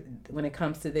comes to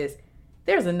this.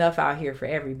 There's enough out here for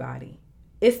everybody.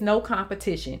 It's no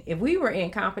competition. If we were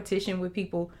in competition with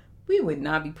people, we would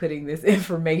not be putting this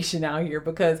information out here,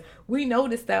 because we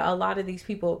noticed that a lot of these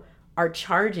people are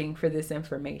charging for this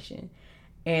information.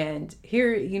 And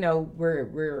here,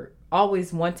 we're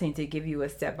always wanting to give you a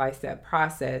step-by-step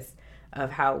process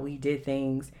of how we did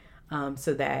things,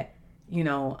 so that,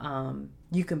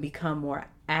 you can become more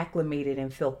acclimated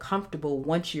and feel comfortable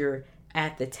once you're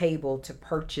at the table to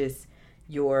purchase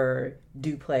your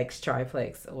duplex,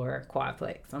 triplex, or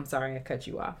quadplex. I'm sorry I cut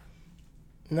you off.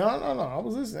 No. I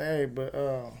was listening. Hey, but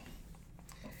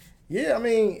yeah, I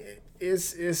mean,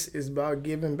 it's about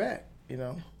giving back.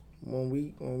 When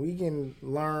we can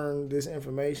learn this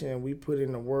information and we put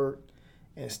in the work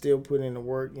and still put in the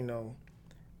work,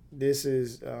 this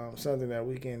is something that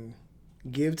we can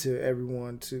give to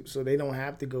everyone so they don't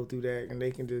have to go through that, and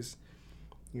they can just,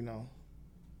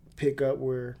 pick up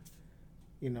where,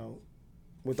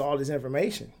 with all this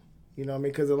information, what I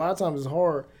mean? Because a lot of times it's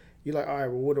hard. You're like, all right,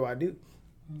 well, what do I do?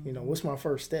 What's my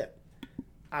first step?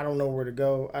 I don't know where to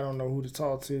go. I don't know who to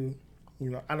talk to.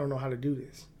 I don't know how to do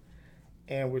this.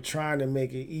 And we're trying to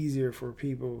make it easier for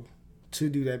people to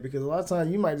do that, because a lot of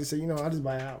times you might just say, I'll just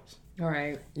buy a house. All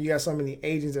right. You got so many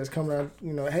agents that's coming out,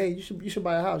 hey, you should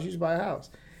buy a house. You should buy a house.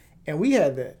 And we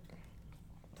had that.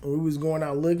 When we was going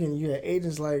out looking, you had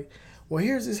agents like, well,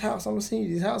 here's this house. I'm going to send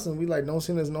you this house. And we like, don't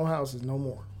send us no houses no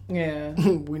more. Yeah.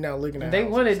 We're not looking at They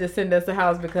houses. wanted to send us a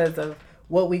house because of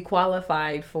what we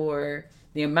qualified for,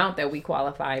 the amount that we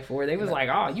qualified for. They was like,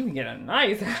 oh, you can get a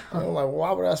nice house. I'm like, well,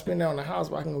 why would I spend that on a house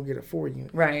when I can go get a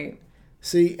 4-unit? Right.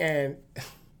 See, and,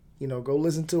 go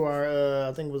listen to our,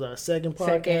 I think it was our second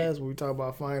podcast where we talk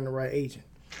about finding the right agent.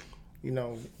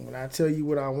 When I tell you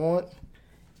what I want,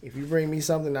 if you bring me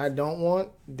something I don't want,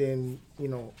 then,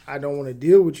 I don't want to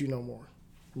deal with you no more.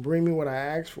 Bring me what I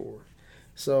asked for.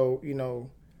 So,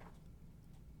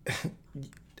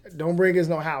 don't bring us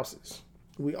no houses.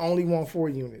 We only want 4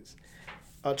 units.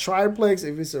 A triplex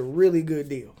if it's a really good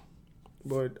deal,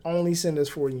 but only send us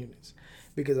 4 units.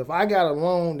 Because if I got a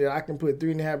loan that I can put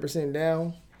 3.5%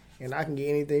 down and I can get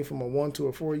anything from a 1 to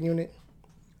a 4 unit,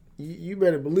 you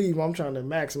better believe I'm trying to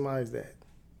maximize that.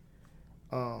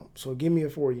 So give me a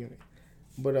 4 unit.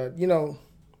 But you know,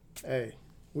 hey,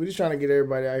 we're just trying to get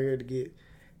everybody out here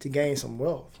to gain some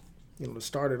wealth, you know, to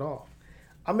start it off.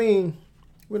 I mean,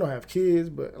 we don't have kids,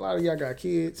 but a lot of y'all got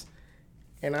kids,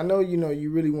 and I know, you know,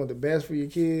 you really want the best for your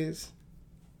kids.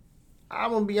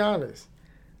 I'm gonna be honest.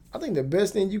 I think the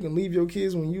best thing you can leave your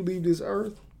kids when you leave this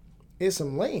earth is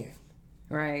some land.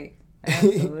 Right.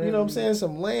 Absolutely. You know what I'm saying?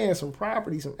 Some land, some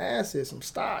property, some assets, some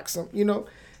stocks, some, you know,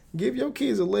 give your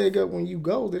kids a leg up when you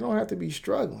go. They don't have to be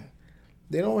struggling.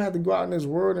 They don't have to go out in this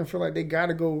world and feel like they got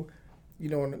to go, you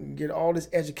know, and get all this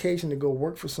education to go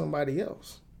work for somebody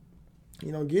else.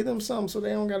 You know, give them something so they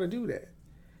don't got to do that.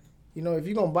 You know, if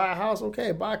you're going to buy a house,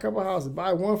 okay, buy a couple houses.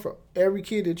 Buy one for every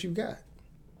kid that you got.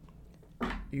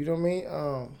 You know what I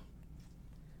mean?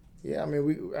 Yeah, I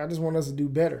mean, I just want us to do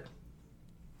better.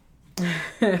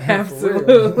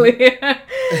 Absolutely. We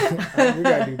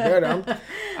gotta do better.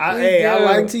 I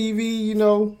like TV, you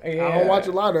know. Yeah. I don't watch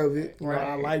a lot of it. Right.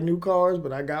 I like new cars,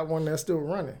 but I got one that's still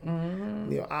running.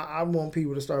 Mm-hmm. You know, I want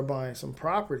people to start buying some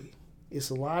property.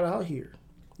 It's a lot out here.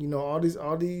 You know, all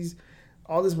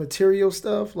this material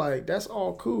stuff, like, that's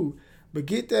all cool. But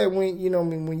get that when, you know,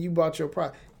 when you bought your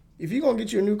property. If you're gonna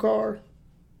get your new car,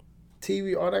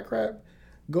 TV, all that crap,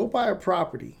 go buy a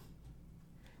property.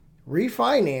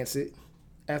 Refinance it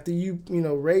after you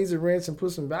know, raise the rents and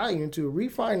put some value into it.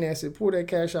 Refinance it, pull that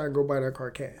cash out and go buy that car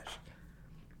cash.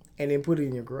 And then put it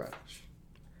in your garage.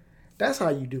 That's how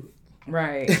you do it.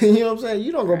 Right. You know what I'm saying?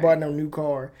 You don't go buy no new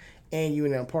car and you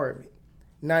in an apartment.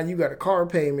 Now you got a car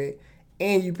payment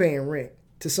and you paying rent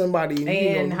to somebody.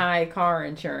 And high car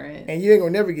insurance. And you ain't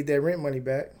gonna never get that rent money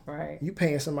back. Right. You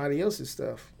paying somebody else's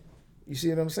stuff. You see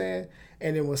what I'm saying?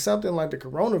 And then when something like the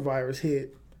coronavirus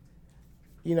hit,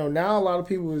 you know, now a lot of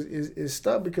people is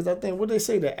stuck because I think what they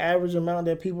say the average amount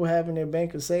that people have in their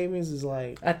bank of savings is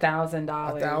like $1,000.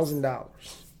 $1,000.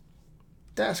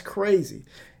 That's crazy.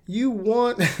 You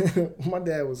want my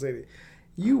dad would say that.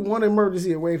 You one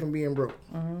emergency away from being broke.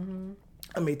 Mm-hmm.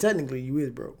 I mean, technically you is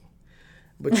broke,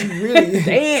 but you really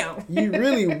damn. You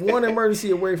really one emergency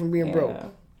away from being broke.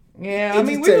 Yeah, I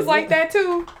mean, we was like that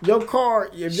too. Your car,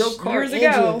 if your car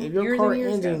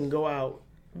engine go out,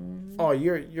 oh,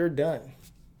 you're done.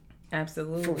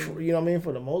 Absolutely. For, you know what I mean?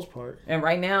 For the most part. And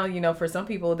right now, you know, for some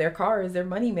people, their car is their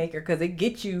moneymaker because it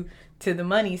gets you to the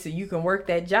money so you can work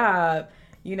that job,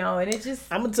 you know, and it just...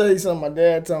 I'm going to tell you something my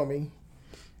dad told me,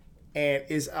 and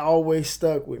it's always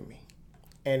stuck with me.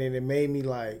 And then it made me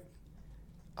like,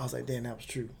 I was like, damn, that was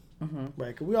true. Mm-hmm. Right?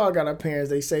 Because we all got our parents,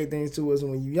 they say things to us,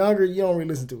 and when you're younger, you don't really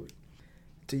listen to it.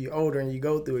 Until you're older and you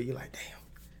go through it, you're like, damn.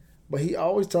 But he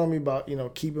always told me about, you know,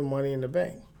 keeping money in the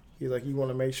bank. He's like, you want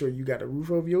to make sure you got a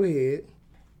roof over your head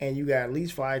and you got at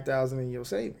least $5,000 in your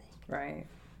savings. Right.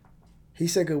 He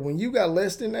said, because when you got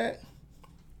less than that,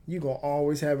 you're going to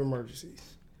always have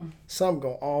emergencies. Something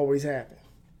going to always happen.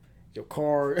 Your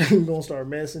car going to start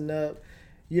messing up.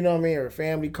 You know what I mean? Or a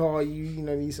family call you, you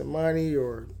know, need some money,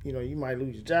 or, you know, you might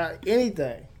lose your job,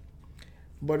 anything.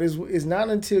 But it's not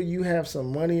until you have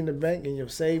some money in the bank in your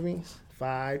savings,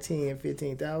 5, 10,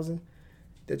 15,000,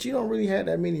 that you don't really have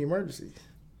that many emergencies.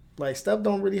 Like, stuff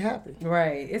don't really happen.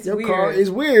 Right. It's your weird. Car, it's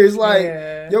weird. It's like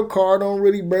your car don't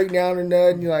really break down or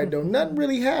nothing. You're like, don't nothing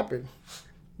really happen.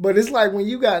 But it's like when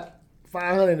you got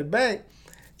 $500 in the bank,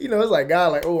 you know, it's like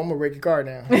God, like, oh, I'm gonna break your car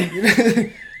down. You know?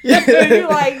 You're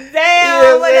like,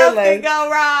 damn, what else can go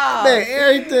wrong? Man,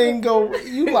 everything go.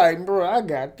 You like, bro, I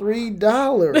got $3.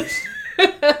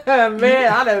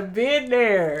 Man, I'd have been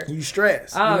there. You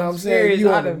stressed. You know what I'm saying?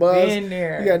 You on the bus. Been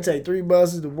there. You got to take 3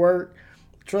 buses to work.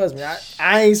 Trust me,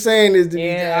 I ain't saying this to be.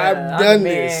 I've done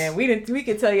this. We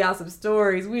can tell y'all some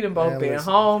stories. We done both been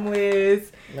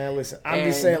homeless. Man, listen, I'm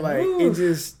just saying, like, it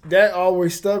just, that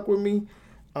always stuck with me,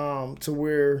 to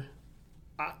where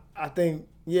I think,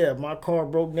 yeah, my car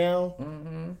broke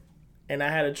down, and I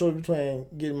had a choice between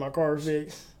getting my car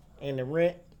fixed and the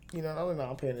rent. You know,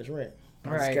 I'm paying this rent.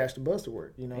 I just catch the bus to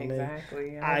work. You know what I mean?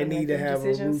 Exactly. I need to have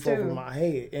a roof over my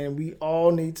head, and we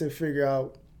all need to figure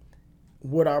out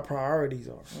what our priorities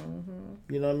are.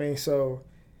 You know what I mean? So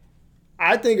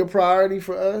I think a priority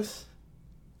for us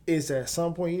is at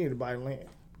some point you need to buy land.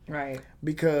 Right.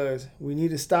 Because we need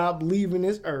to stop leaving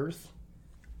this earth.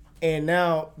 And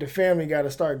now the family got to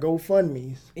start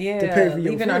GoFundMes to pay for your funeral.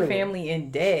 Leaving our family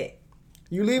in debt.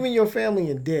 You leaving your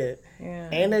family in debt. Yeah.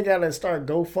 And they got to start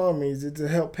GoFundMes to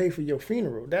help pay for your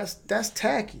funeral. That's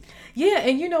tacky. Yeah,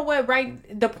 and you know what,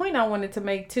 right? The point I wanted to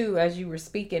make too, as you were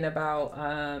speaking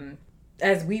about,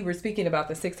 as we were speaking about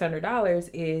the $600,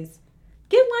 is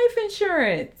Get life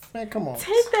insurance. Man, come on.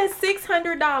 Take that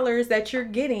 $600 that you're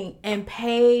getting and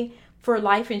pay for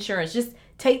life insurance. Just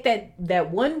take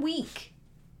that 1 week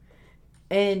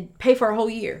and pay for a whole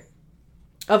year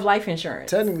of life insurance.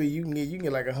 Technically, you can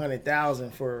get like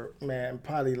 100,000 for, man,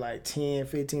 probably like $10,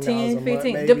 $15 a month,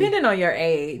 15, maybe. depending on your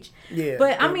age. Yeah.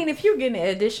 But I mean, if you're getting an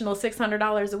additional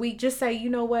 $600 a week, just say, you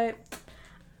know what?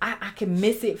 I can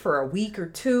miss it for a week or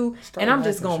two, and I'm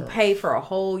just going to pay for a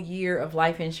whole year of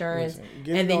life insurance.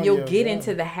 Listen, and then you'll get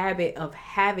into the habit of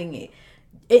having it.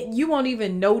 You won't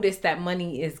even notice that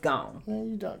money is gone. Man,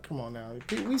 you don't. Come on now.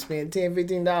 We spend $10,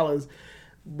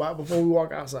 $15 before we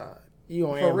walk outside.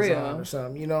 You on Amazon or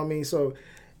something. You know what I mean? So,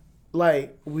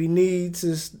 like, we need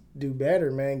to do better,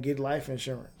 man. Get life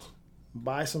insurance.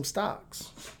 Buy some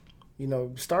stocks. You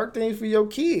know, start things for your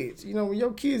kids. You know, when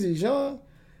your kids is young,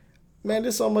 man,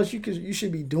 there's so much you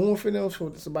should be doing for them.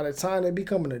 So by the time they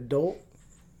become an adult,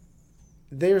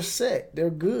 they're set. They're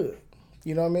good.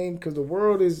 You know what I mean? Because the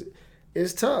world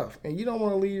is tough, and you don't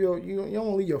want to leave you don't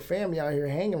want to leave your family out here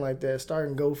hanging like that,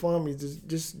 starting GoFundMe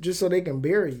just so they can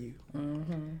bury you.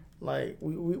 Mm-hmm. Like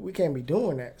we can't be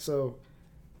doing that. So,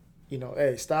 you know,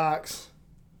 hey, stocks,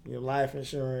 your life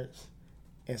insurance,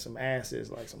 and some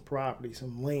assets like some property,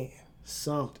 some land,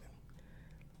 something.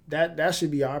 That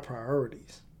should be our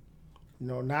priorities. You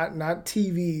know, not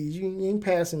TVs. You ain't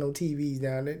passing no TVs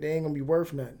down. They ain't gonna be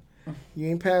worth nothing. You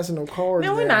ain't passing no cars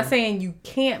down. No, we're not saying you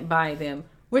can't buy them.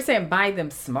 We're saying buy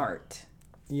them smart.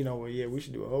 You know what? Yeah, we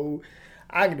should do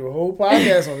I can do a whole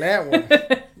podcast on that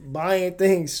one. Buying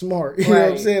things smart. You know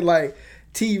what I'm saying? Like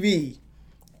TV.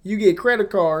 You get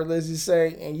credit cards, let's just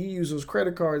say, and you use those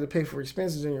credit cards to pay for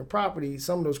expenses in your property.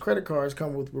 Some of those credit cards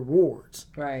come with rewards.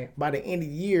 Right. By the end of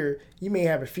the year, you may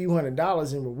have a few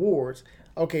 $100s in rewards.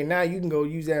 Okay, now you can go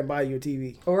use that and buy your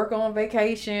TV. Or go on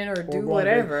vacation or do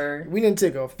whatever. We didn't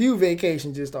take a few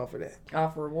vacations just off of that.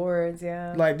 Off rewards,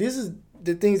 yeah. Like, this is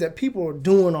the things that people are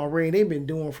doing already. They've been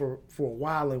doing for a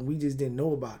while, and we just didn't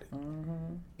know about it.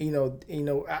 Mm-hmm. You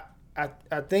know,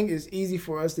 I think it's easy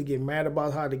for us to get mad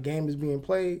about how the game is being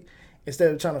played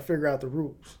instead of trying to figure out the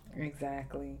rules.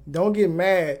 Exactly. Don't get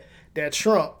mad that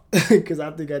Trump, because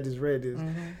I think I just read this.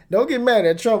 Mm-hmm. Don't get mad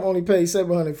that Trump only paid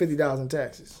 $750 in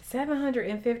taxes.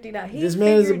 $750. This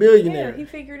man is a billionaire. Yeah, he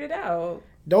figured it out.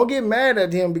 Don't get mad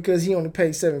at him because he only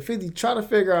paid $750. Try to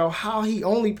figure out how he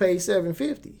only paid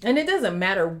 $750. And it doesn't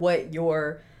matter what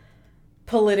your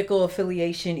political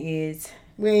affiliation is.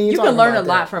 You can learn a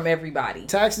lot from everybody.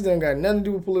 Taxes don't got nothing to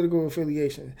do with political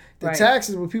affiliation. The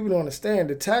taxes, what people don't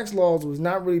understand, the tax laws was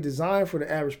not really designed for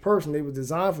the average person. They were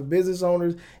designed for business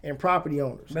owners and property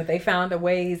owners. But they found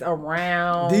ways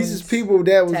around. These is people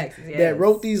that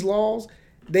wrote these laws.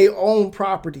 They own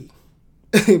property.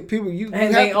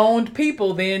 They owned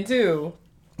people then too.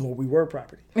 Well, we were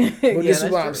property. But this is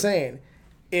what I'm saying.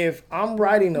 If I'm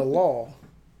writing a law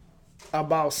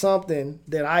about something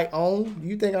that I own,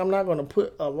 you think I'm not going to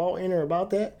put a law in there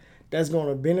about that that's going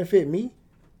to benefit me?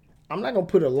 I'm not going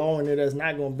to put a law in there that's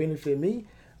not going to benefit me.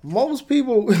 Most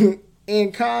people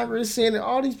in Congress, Senate,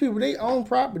 all these people, they own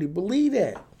property. Believe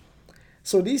that.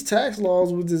 So these tax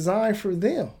laws were designed for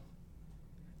them.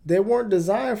 They weren't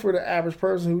designed for the average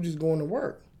person who's just going to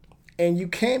work. And you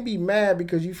can't be mad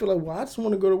because you feel like, well, I just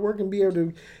want to go to work and be able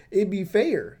to, it be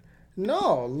fair.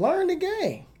 No, learn the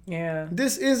game. Yeah.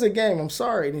 This is a game. I'm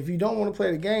sorry. And if you don't want to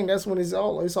play the game, that's when it's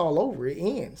all over. It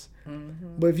ends.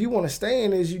 Mm-hmm. But if you want to stay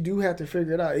in this, you do have to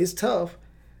figure it out. It's tough.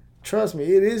 Trust me,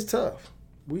 it is tough.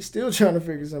 We still trying to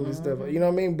figure some of this stuff out. You know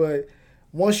what I mean? But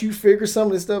once you figure some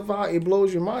of this stuff out, it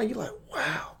blows your mind. You're like,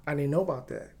 wow, I didn't know about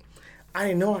that. I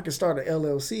didn't know I could start an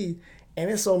LLC. And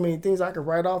there's so many things I could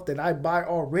write off that I buy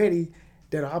already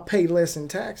that I'll pay less in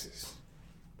taxes.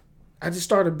 I just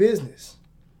started a business.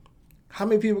 How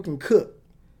many people can cook?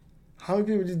 How many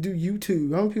people just do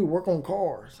YouTube? How many people work on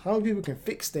cars? How many people can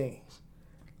fix things?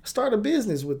 Start a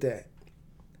business with that.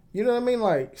 You know what I mean?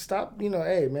 Like, stop,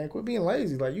 hey, man, quit being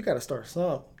lazy. Like, you got to start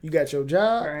something. You got your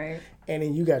job, right, and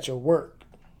then you got your work.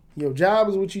 Your job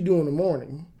is what you do in the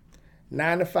morning,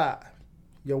 9 to 5.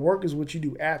 Your work is what you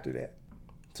do after that.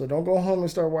 So don't go home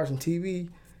and start watching TV.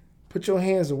 Put your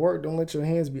hands to work. Don't let your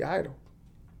hands be idle.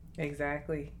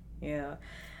 Exactly. Yeah.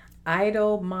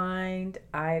 Idle mind,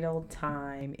 idle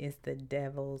time is the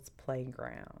devil's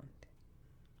playground.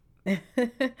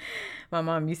 My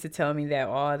mom used to tell me that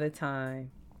all the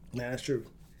time. Man, that's true.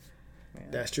 Yeah.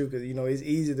 That's true because, it's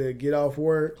easy to get off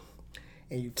work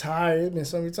and you tired. And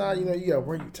some tired, you got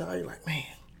work, you tired. You're like, man.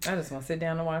 I just want to sit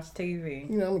down and watch TV.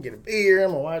 I'm going to get a beer.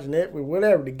 I'm going to watch Netflix,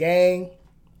 whatever, the game.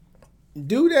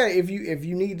 Do that if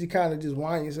you need to kind of just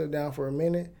wind yourself down for a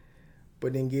minute,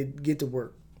 but then get to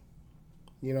work.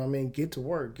 You know what I mean? Get to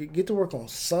work. Get to work on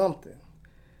something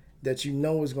that you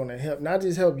know is going to help. Not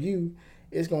just help you.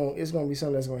 It's going to be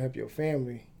something that's going to help your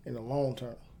family in the long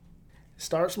term.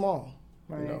 Start small.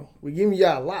 Right. You know, we giving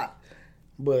y'all a lot,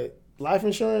 but life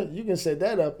insurance, you can set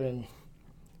that up in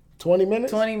 20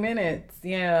 minutes. 20 minutes,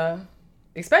 yeah.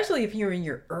 Especially if you're in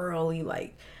your early,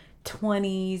 like,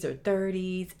 20s or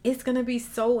 30s. It's going to be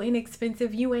so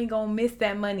inexpensive. You ain't going to miss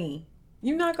that money.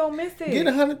 You're not going to miss it. Get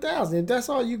 $100,000. If that's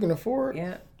all you can afford,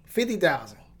 yeah.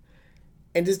 $50,000.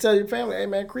 And just tell your family, hey,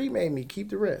 man, cremate me. Keep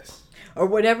the rest. Or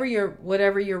whatever your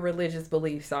religious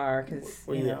beliefs are, because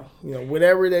you know,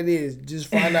 whatever that is, just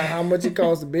find out how much it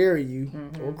costs to bury you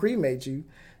or cremate you,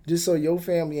 just so your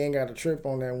family ain't got to trip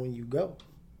on that when you go.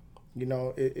 You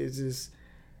know, it's just,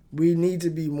 we need to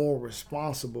be more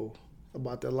responsible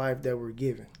about the life that we're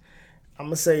given. I'm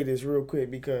gonna say this real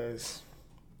quick because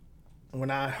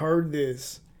when I heard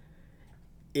this,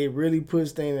 it really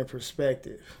puts things in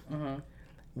perspective.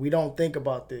 We don't think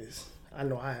about this. I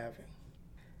know I haven't.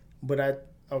 But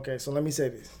okay, so let me say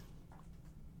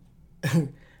this.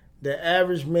 The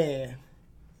average man,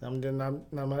 I'm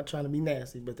not trying to be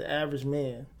nasty, but the average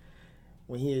man,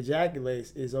 when he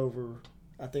ejaculates, is over,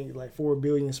 I think, like 4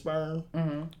 billion sperm.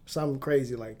 Something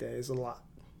crazy like that. It's a lot.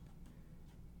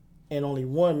 And only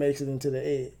one makes it into the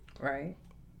egg. Right.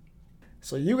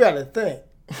 So you got to think,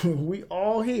 we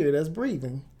all here that's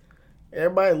breathing,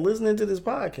 everybody listening to this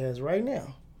podcast right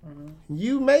now,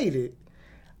 you made it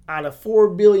out of 4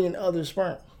 billion other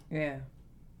sperm. Yeah.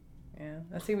 Yeah.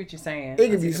 I see what you're saying. It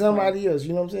could be somebody else, you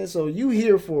know what I'm saying? So you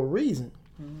here for a reason.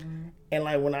 And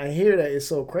like when I hear that, it's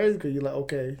so crazy because you're like,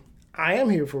 okay, I am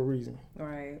here for a reason.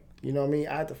 Right. You know what I mean?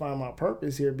 I have to find my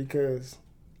purpose here because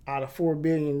out of 4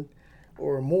 billion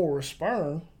or more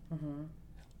sperm,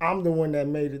 I'm the one that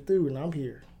made it through and I'm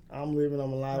here. I'm living,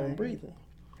 I'm alive, I'm breathing.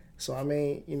 So, I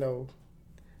mean, you know,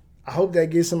 I hope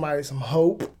that gives somebody some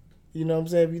hope. You know what I'm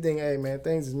saying? If you think, hey, man,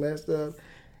 things is messed up,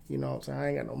 you know what I'm saying? I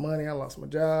ain't got no money, I lost my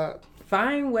job.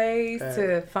 Find ways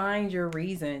to find your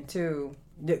reason, too,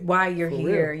 why you're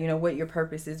here, you know, what your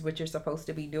purpose is, what you're supposed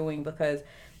to be doing, because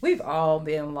we've all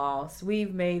been lost.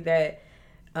 We've made that,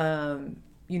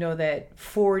 you know, that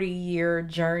 40-year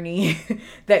journey,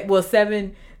 that, well,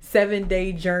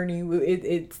 7-day journey.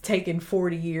 It's taken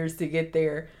 40 years to get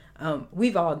there.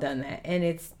 We've all done that. And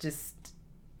it's just,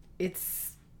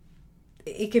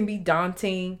 it can be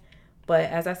daunting. But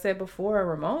as I said before,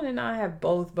 Ramon and I have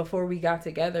both, before we got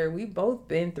together, we've both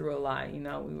been through a lot. You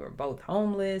know, we were both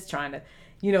homeless, trying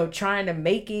to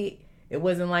make it. It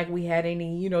wasn't like we had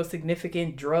any, you know,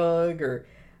 significant drug or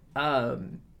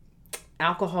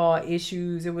alcohol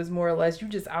issues. It was more or less you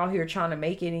just out here trying to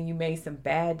make it and you made some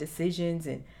bad decisions.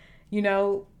 And, you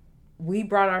know, we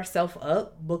brought ourselves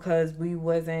up because we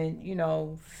wasn't, you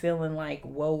know, feeling like,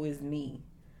 woe is me.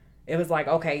 It was like,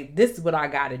 okay, this is what I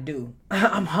got to do.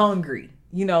 I'm hungry.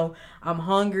 You know, I'm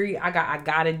hungry. I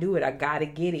got to do it. I got to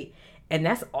get it. And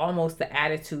that's almost the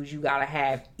attitude you got to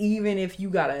have. Even if you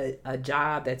got a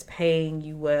job that's paying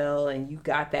you well and you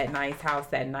got that nice house,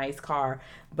 that nice car,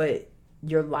 but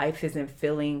your life isn't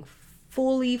feeling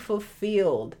fully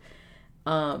fulfilled.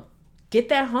 Get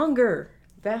that hunger.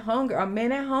 That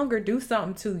hunger do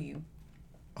something to you.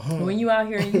 When you out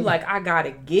here and you like, I got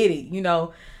to get it. You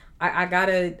know, I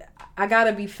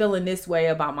gotta be feeling this way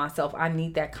about myself. I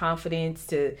need that confidence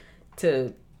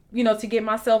to you know, to get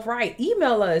myself right.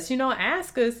 Email us, you know,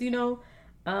 ask us, you know,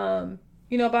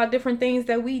 about different things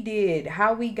that we did,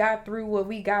 how we got through what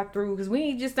we got through. Cause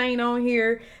we just ain't on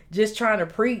here just trying to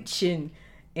preach and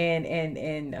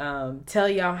tell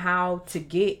y'all how to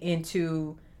get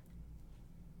into,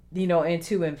 you know,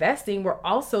 into investing. We're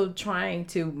also trying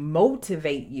to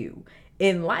motivate you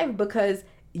in life because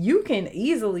you can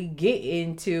easily get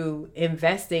into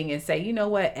investing and say, you know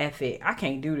what, F it, I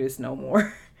can't do this no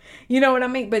more. You know what I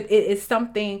mean? But it's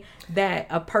something that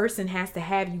a person has to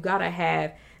have. You got to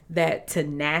have that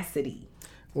tenacity.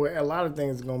 Well, a lot of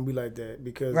things are going to be like that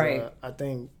because I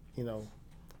think, you know,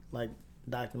 like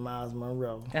Dr. Miles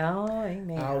Monroe. Oh,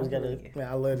 amen.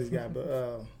 I love this guy,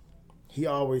 but he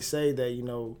always say that, you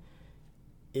know,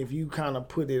 if you kind of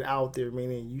put it out there,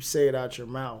 meaning you say it out your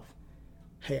mouth,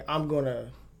 hey, I'm gonna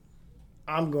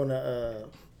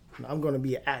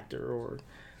be an actor or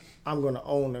I'm gonna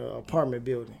own an apartment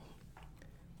building.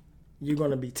 You're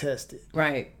gonna be tested.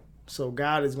 Right. So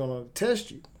God is gonna test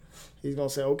you. He's gonna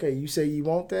say, okay, you say you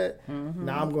want that. Mm-hmm.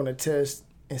 Now I'm gonna test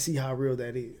and see how real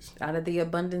that is. Out of the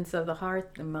abundance of the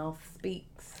heart, the mouth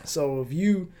speaks. So if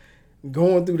you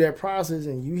going through that process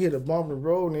and you hit a bumpy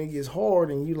road and it gets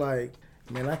hard and you like,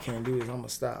 man, I can't do this, I'm gonna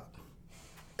stop.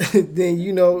 Then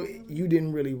you know you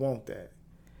didn't really want that.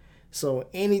 So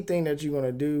anything that you're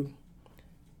gonna do,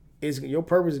 your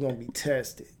purpose is gonna be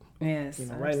tested. Yes. You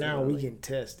know, right now we getting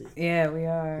tested. Yeah, we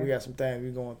are. We got some things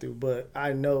we're going through, but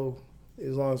I know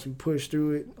as long as we push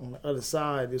through it, on the other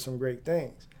side, there's some great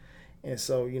things. And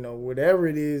so, you know, whatever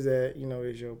it is that, you know,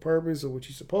 is your purpose or what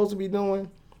you're supposed to be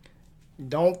doing,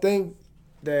 don't think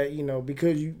that, you know,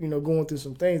 because you know, going through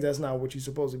some things, that's not what you're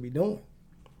supposed to be doing.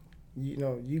 You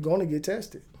know, you're going to get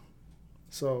tested.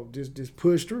 So just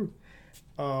push through.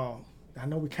 I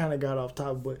know we kind of got off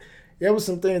topic, but there was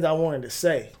some things I wanted to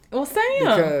say. Well, say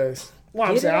them. Because,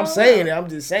 I'm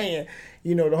just saying,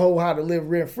 you know, the whole how to live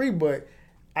rent free, but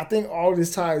I think all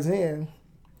this ties in,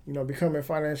 you know, becoming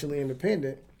financially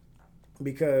independent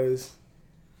because,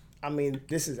 I mean,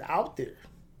 this is out there,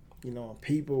 you know,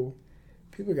 people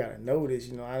got to know this,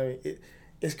 you know. I mean,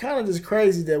 it's kind of just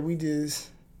crazy that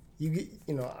you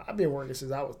know, I've been working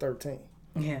since I was 13.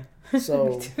 Yeah.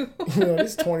 So, you know,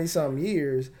 this 20-something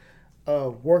years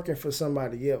of working for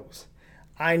somebody else.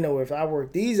 I know if I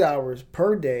work these hours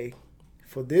per day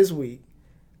for this week,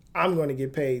 I'm going to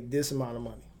get paid this amount of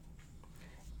money.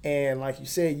 And like you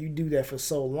said, you do that for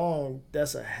so long,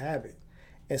 that's a habit.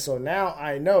 And so now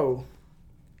I know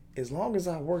as long as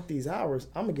I work these hours,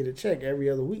 I'm going to get a check every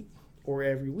other week or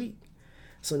every week.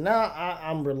 So now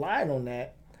I'm relying on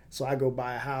that. So I go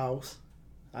buy a house,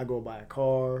 I go buy a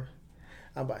car,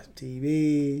 I buy some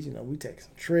TVs, you know, we take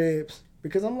some trips.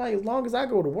 Because I'm like, as long as I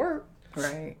go to work,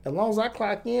 right, as long as I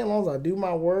clock in, as long as I do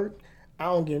my work, I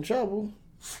don't get in trouble,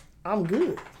 I'm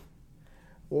good.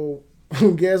 Well,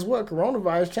 guess what?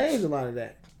 Coronavirus changed a lot of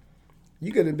that.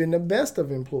 You could have been the best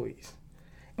of employees.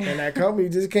 And that company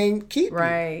just can't keep you.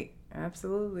 Right,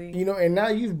 absolutely. You know, and now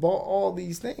you've bought all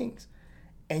these things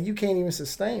and you can't even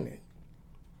sustain it.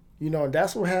 You know,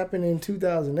 that's what happened in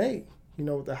 2008. You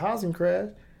know, with the housing crash,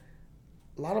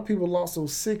 a lot of people lost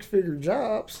those 6-figure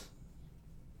jobs.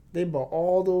 They bought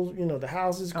all those, you know, the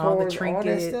houses, cars, all the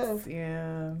trinkets, all that stuff.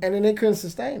 Yeah. And then they couldn't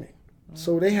sustain it.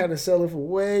 So they had to sell it for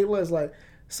way less. Like,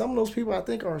 some of those people I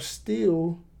think are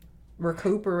still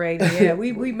recuperating. Yeah,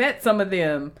 we met some of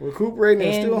them recuperating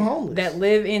and still homeless that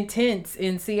live in tents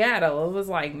in Seattle. It was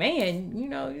like, man, you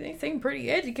know, they seem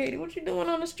pretty educated. What you doing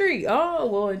on the street? Oh,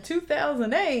 well, in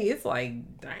 2008, it's like,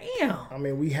 damn. I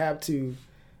mean, we have to,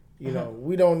 you know,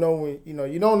 we don't know when, you know,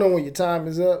 you don't know when your time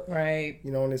is up, right?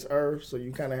 You know, on this earth, so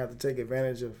you kind of have to take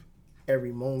advantage of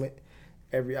every moment,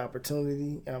 every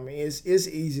opportunity. I mean, it's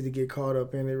easy to get caught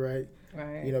up in it, right?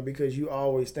 Right. You know, because you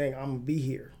always think, I'm gonna be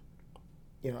here.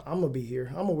 You know, I'm going to be here.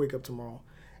 I'm going to wake up tomorrow.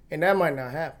 And that might not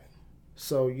happen.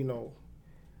 So, you know,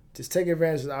 just take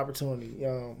advantage of the opportunity.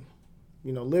 You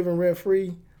know, living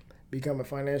rent-free, becoming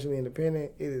financially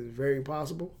independent, it is very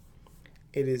possible.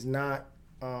 It is not,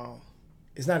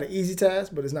 it's not an easy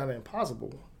task, but it's not an impossible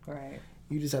one. Right.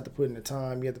 You just have to put in the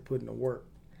time. You have to put in the work.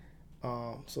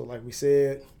 So like we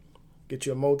said, get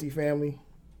you a multifamily,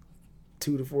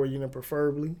 2 to 4 unit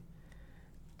preferably.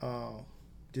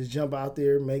 Just jump out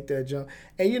there, make that jump.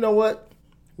 And you know what?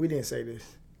 We didn't say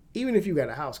this. Even if you got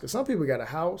a house, because some people got a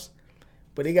house,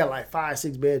 but they got like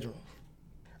 5-6 bedrooms.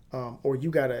 Or you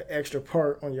got an extra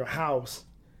part on your house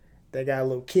that got a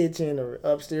little kitchen, or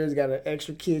upstairs got an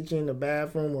extra kitchen, a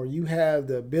bathroom, or you have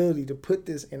the ability to put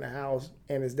this in a house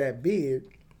and it's that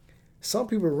big. Some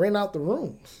people rent out the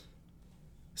rooms.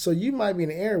 So you might be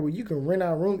in an area where you can rent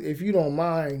out rooms if you don't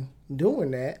mind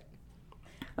doing that.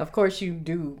 Of course you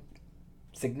do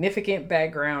significant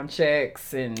background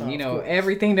checks and, you know,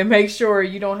 everything to make sure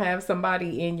you don't have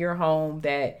somebody in your home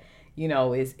that, you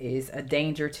know, is a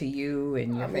danger to you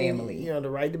and your family. You know,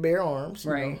 the right to bear arms.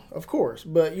 Right. You know, of course.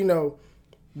 But, you know,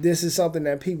 this is something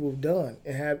that people have done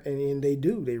and they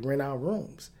do. They rent out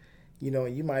rooms. You know,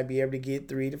 you might be able to get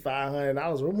 $300 to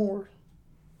 $500 or more.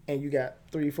 And you got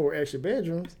 3-4 extra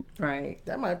bedrooms. Right.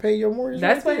 That might pay your mortgage.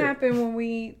 That's what happened when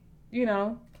we,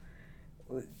 when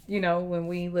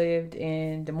we lived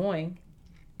in Des Moines.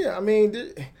 Yeah, I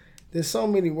mean, there's so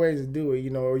many ways to do it, you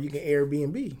know, or you can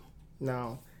Airbnb.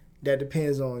 Now, that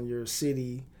depends on your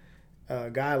city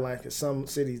guidelines, because some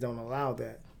cities don't allow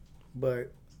that.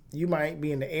 But you might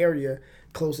be in the area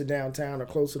close to downtown or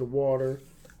close to the water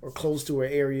or close to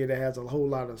an area that has a whole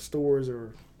lot of stores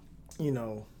or, you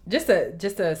know. Just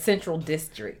a central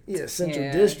district. Yeah,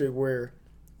 central district where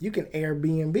you can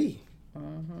Airbnb.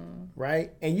 Mm-hmm.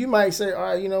 Right? And you might say, all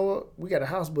right, you know what? We got a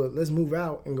house, but let's move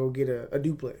out and go get a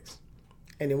duplex.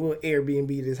 And then we'll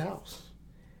Airbnb this house.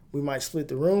 We might split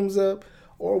the rooms up,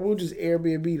 or we'll just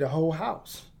Airbnb the whole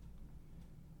house.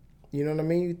 You know what I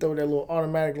mean? You throw that little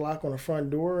automatic lock on the front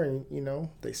door and, you know,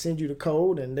 they send you the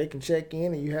code and they can check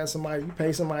in and you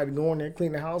pay somebody to go in there,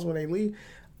 clean the house when they leave.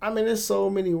 I mean, there's so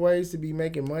many ways to be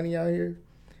making money out here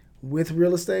with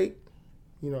real estate,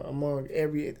 you know, among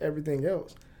everything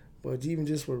else. But even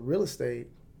just with real estate,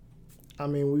 I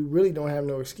mean, we really don't have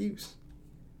no excuse.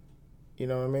 You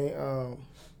know what I mean?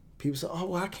 People say, oh,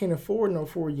 well, I can't afford no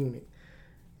 4-unit.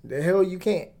 The hell you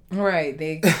can't. Right.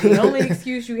 The only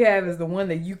excuse you have is the one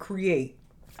that you create.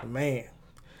 Man.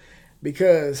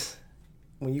 Because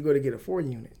when you go to get a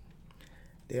 4-unit,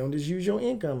 they don't just use your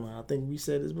income. I think we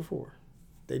said this before.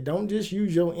 They don't just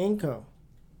use your income.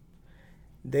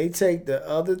 They take the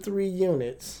other 3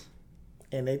 units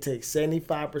and they take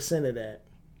 75% of that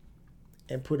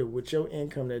and put it with your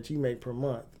income that you make per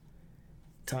month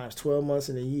times 12 months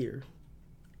in a year.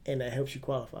 And that helps you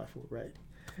qualify for it, right?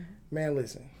 Mm-hmm. Man,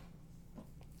 listen.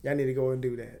 Y'all need to go and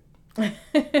do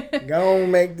that. Go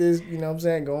and make this, you know what I'm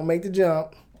saying? Go and make the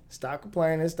jump. Stop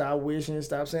complaining. Stop wishing.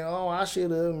 Stop saying, oh, I should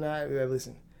have. Not.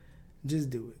 Listen, just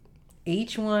do it.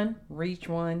 Each one, reach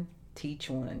one, teach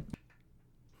one.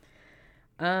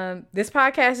 This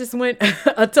podcast just went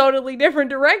a totally different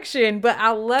direction, but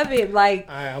I love it. Like,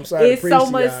 I'm sorry, it's so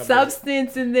much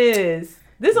substance in this.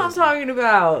 This is what I'm talking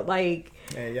about. Like,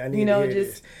 man, y'all need to hear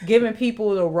just giving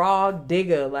people the raw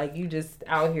digger. Like, you just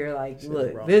out here like,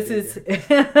 look, this digger.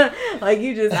 Is like,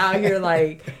 you just out here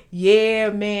like, yeah,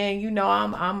 man, you know,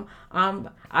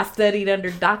 I studied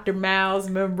under Dr. Miles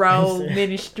Monroe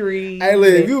Ministry. Hey, look,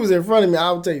 if you was in front of me,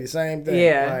 I would tell you the same thing.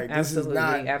 Yeah, like, absolutely, this is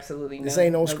not, absolutely. This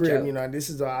ain't no script, joke. You know.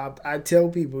 This is I tell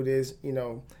people this, you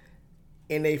know,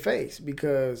 in their face,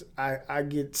 because I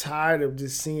get tired of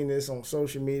just seeing this on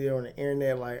social media or on the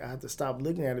internet. Like, I have to stop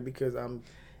looking at it because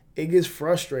it gets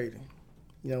frustrating,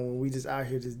 you know, when we just out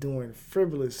here just doing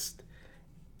frivolous,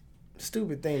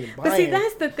 stupid things. But see,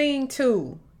 that's the thing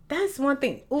too. That's one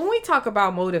thing. When we talk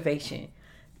about motivation,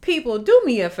 people, do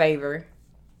me a favor.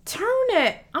 Turn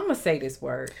that, I'm going to say this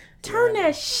word. Turn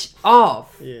that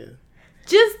off. Yeah.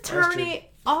 Just turn it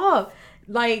off.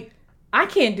 Like, I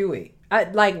can't do it.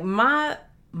 Like, my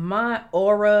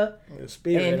aura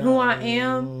and who I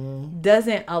am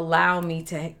doesn't allow me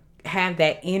to have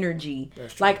that energy.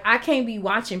 Like, I can't be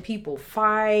watching people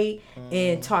fight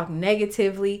and talk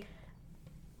negatively.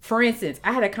 For instance,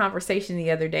 I had a conversation the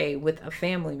other day with a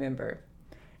family member,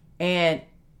 and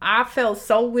I felt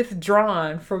so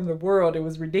withdrawn from the world. It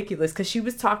was ridiculous because she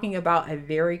was talking about a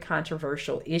very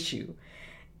controversial issue.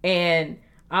 And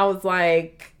I was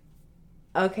like,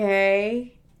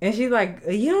 okay. And she's like,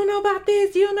 you don't know about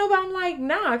this? You don't know about, I'm like,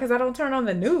 nah, because I don't turn on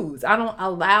the news. I don't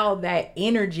allow that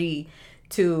energy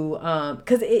to,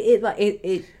 because it's hard,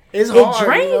 it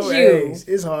drains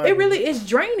you. It's hard. It really is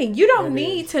draining. You don't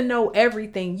need to know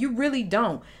everything. You really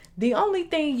don't. The only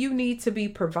thing you need to be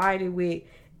provided with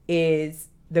is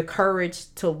the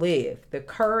courage to live, the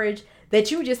courage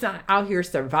that you just not out here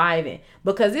surviving.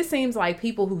 Because it seems like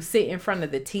people who sit in front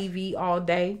of the TV all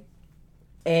day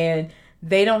and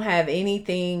they don't have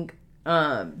anything.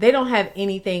 They don't have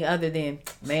anything other than,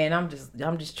 man, I'm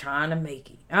just trying to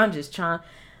make it. I'm just trying.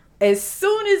 As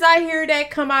soon as I hear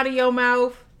that come out of your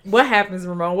mouth, what happens,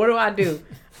 Ramon? What do I do?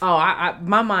 Oh,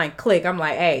 my mind click. I'm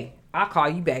like, hey, I'll call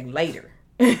you back later.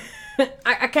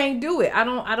 I can't do it. I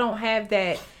don't have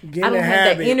that. I don't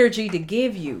have that energy to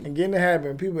give you. And getting the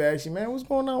habit. People ask you, man, what's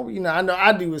going on? You know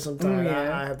I do it sometimes.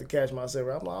 Yeah. I have to catch myself.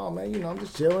 I'm like, oh man, you know, I'm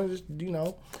just chilling, just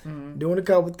doing a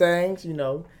couple things, you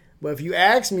know. But if you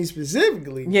ask me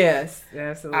specifically, yes,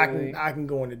 absolutely, I can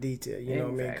go into detail. You know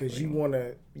what I mean? Because you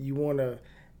wanna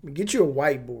get you a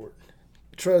whiteboard.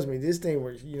 Trust me, this thing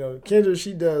where, you know, Kendra,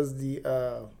 she does the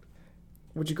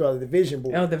the vision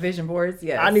board. Oh, the vision boards,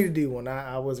 yes. I need to do one.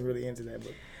 I wasn't really into that,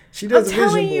 but she does the vision board.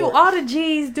 I'm telling you, all the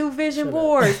G's do vision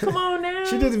boards. Come on now.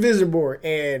 She did the vision board,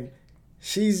 and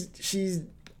she's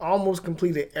almost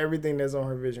completed everything that's on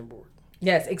her vision board.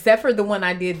 Yes, except for the one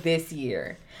I did this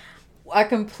year. I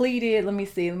completed, let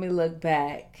me look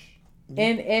back.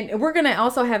 And we're going to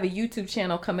also have a YouTube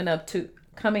channel coming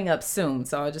up soon.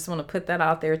 So I just want to put that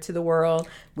out there to the world.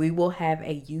 We will have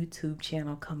a YouTube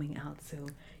channel coming out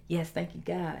soon. Yes, thank you,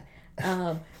 God.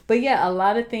 But yeah, a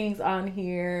lot of things on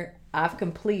here I've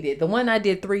completed. The one I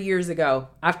did 3 years ago,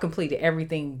 I've completed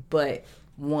everything but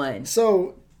one.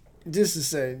 So just to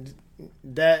say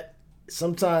that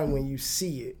sometime when you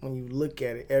see it, when you look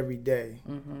at it every day,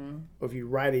 or if you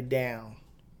write it down,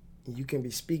 you can be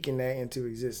speaking that into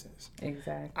existence.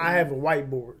 Exactly. I have a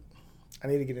whiteboard. I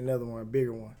need to get another one, a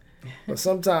bigger one. But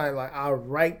sometimes, like, I'll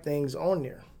write things on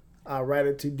there. I'll write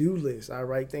a to-do list. I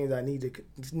write things I need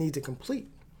to complete.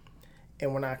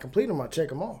 And when I complete them, I check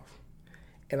them off.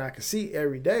 And I can see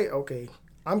every day, okay,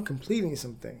 I'm completing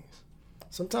some things.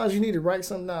 Sometimes you need to write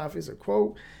something down. If it's a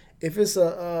quote, if it's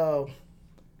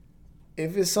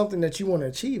something that you want to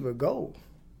achieve, a goal.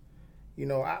 You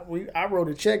know, I wrote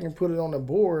a check and put it on the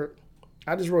board.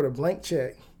 I just wrote a blank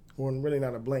check well, really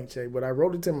not a blank check, but I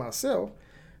wrote it to myself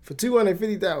for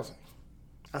 $250,000.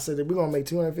 I said that we're gonna make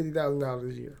 $250,000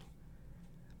 this year.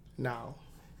 Now,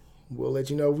 we'll let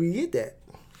you know if we get that.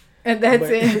 And that's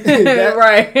it.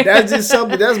 Right. That's just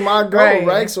something. That's my goal,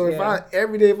 right? So if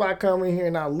every day if I come in here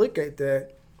and I look at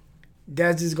that,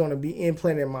 that's just gonna be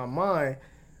implanted in my mind.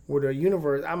 With the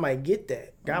universe, I might get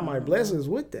that. God might bless us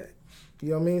with that. You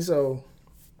know what I mean? So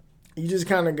you just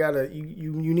kind of gotta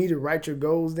you need to write your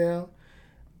goals down,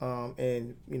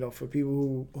 and for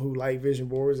people who like vision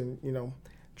boards and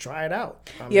try it out.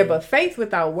 I mean, but faith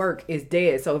without work is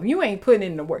dead. So if you ain't putting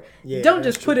in the work, don't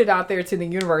just put it out there to the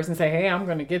universe and say, "Hey, I'm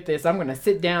gonna get this. I'm gonna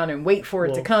sit down and wait for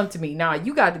it to come to me." Nah,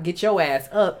 you got to get your ass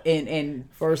up and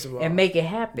first of all, and make it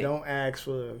happen. Don't ask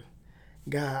for,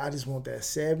 God, I just want that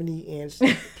 70-inch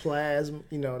plasma.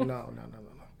 No.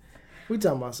 We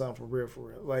talking about something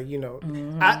for real. Like,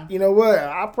 I, what?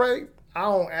 I pray. I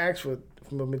don't ask for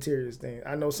material things.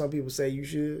 I know some people say you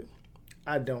should.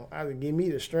 I don't. Give me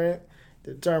the strength,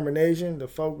 the determination, the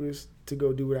focus to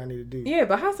go do what I need to do. Yeah,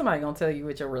 but how somebody gonna tell you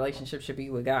what your relationship should be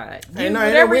with God?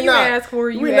 Whatever you ask for,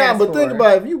 you ask for. But think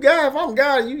about it. If I'm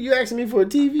God, you asking me for a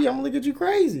TV, I'm gonna look at you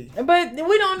crazy. But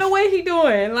we don't know what he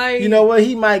doing. Like, you know what?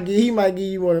 He might give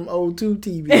you one of them old tube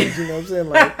TVs. You know what I'm saying?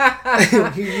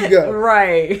 Like, here you go.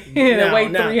 Right. And weigh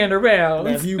 300 pounds.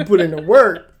 Now, if you put in the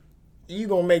work, you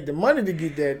gonna make the money to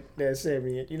get that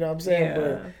 70. You know what I'm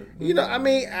saying? Yeah.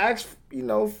 But ask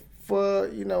for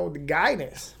the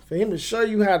guidance for him to show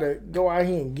you how to go out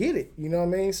here and get it. You know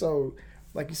what I mean? So,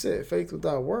 like you said, faith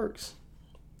without works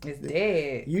is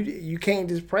dead. You can't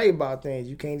just pray about things.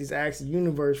 You can't just ask the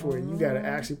universe for it. You got to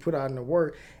actually put out in the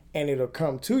work, and it'll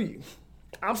come to you.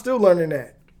 I'm still learning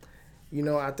that.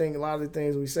 I think a lot of the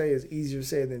things we say is easier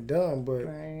said than done, but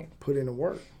put in the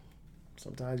work.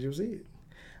 Sometimes you'll see it.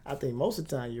 I think most of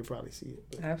the time you'll probably see it.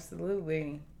 But.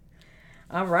 Absolutely.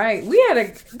 All right.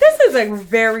 This is a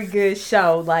very good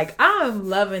show. Like, I'm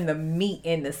loving the meat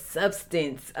and the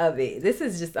substance of it. This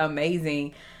is just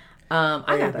amazing. My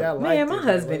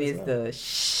husband is the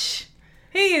shh.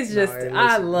 He is just,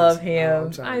 I love him.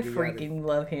 I freaking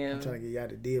love him. I'm trying to get y'all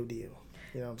the deal. You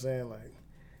know what I'm saying? Like,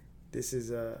 this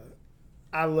is,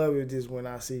 I love it just when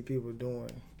I see people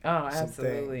doing. Oh,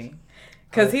 absolutely.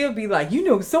 Because he'll be like,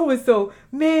 so-and-so,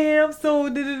 man, I'm so,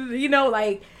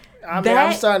 like,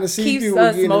 I'm starting to see keeps people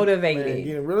us motivated.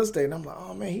 Getting real estate. And I'm like,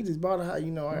 oh, man, he just bought a house. I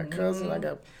got a cousin. I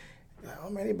got, oh,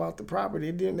 man, they bought the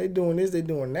property. They doing this, they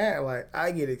doing that. Like,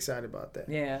 I get excited about that.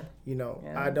 Yeah.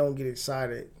 I don't get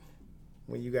excited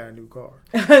when you got a new car.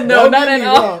 No, not at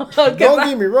all. Don't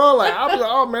get me wrong. Like, I'm like,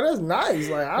 oh, man, that's nice.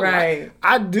 Like,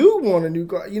 I do want a new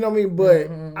car. You know what I mean?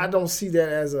 But I don't see that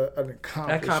as an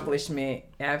accomplishment.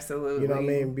 Absolutely. You know what I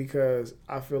mean? Because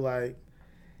I feel like,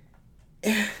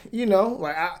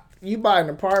 you buy an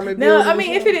apartment building. No, I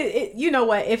mean, if it is, you know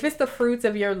what? If it's the fruits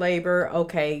of your labor,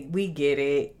 okay, we get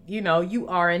it. You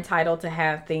are entitled to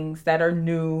have things that are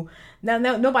new. Now,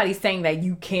 nobody's saying that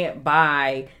you can't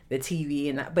buy the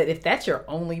TV, but if that's your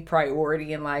only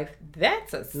priority in life,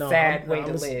 that's a sad way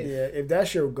to live. Yeah, if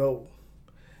that's your goal,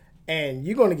 and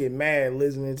you're gonna get mad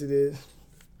listening to this,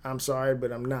 I'm sorry,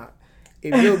 but I'm not.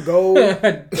 If your goal,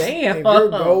 if your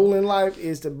goal in life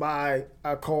is to buy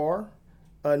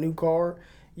a new car,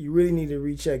 you really need to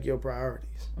recheck your priorities.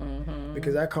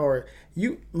 Because that car,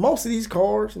 most of these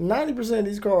cars, 90% of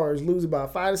these cars lose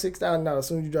about $5,000 to $6,000 as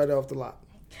soon as you drive it off the lot.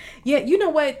 Yeah, you know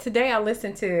what? Today I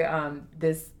listened to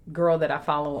this girl that I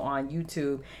follow on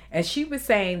YouTube, and she was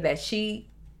saying that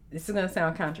this is going to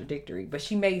sound contradictory, but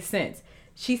she made sense.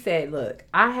 She said, look,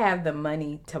 I have the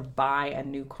money to buy a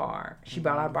new car. She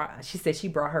said she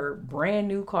brought her brand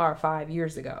new car 5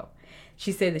 years ago.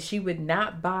 She said that she would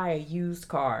not buy a used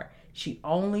car. She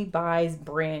only buys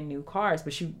brand new cars.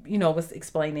 But she, was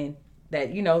explaining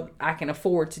that, I can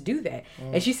afford to do that.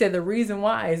 And she said the reason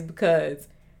why is because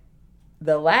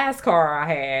the last car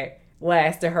I had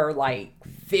lasted her like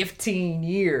 15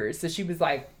 years. So she was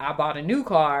like, I bought a new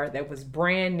car that was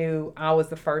brand new. I was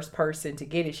the first person to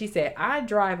get it. She said, I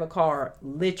drive a car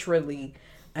literally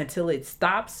until it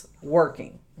stops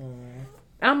working.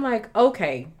 I'm like,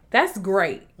 okay, that's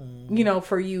great.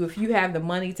 For you, if you have the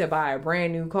money to buy a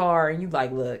brand new car and you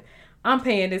like, look, I'm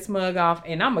paying this mug off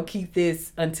and I'm going to keep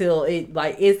this until it's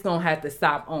going to have to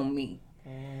stop on me.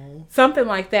 Something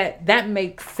like that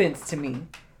makes sense to me.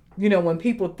 When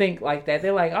people think like that,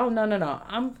 they're like, oh, no.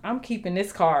 I'm keeping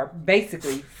this car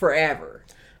basically forever.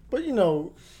 But,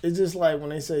 it's just like when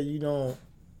they say you don't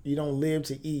live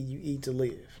to eat, you eat to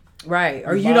live. Right.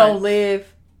 Or you don't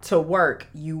live to work,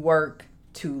 you work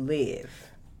to live.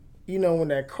 you know, when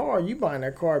you buying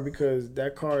that car because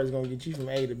that car is going to get you from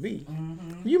A to B.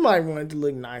 Mm-hmm. You might want it to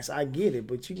look nice. I get it.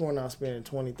 But you're going out spending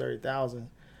 $20,000, $30,000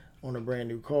 on a brand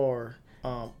new car.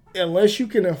 Unless you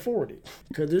can afford it.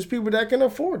 Because there's people that can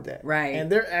afford that. Right.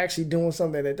 And they're actually doing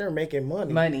something that they're making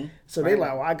money. So they're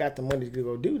like, well, I got the money to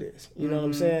go do this. You know what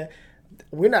I'm saying?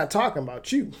 We're not talking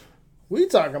about you. We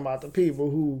talking about the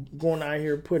people who going out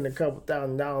here putting a couple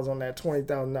 $1,000s on that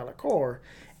 $20,000 car,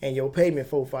 and your payment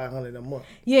 $400-$500 a month.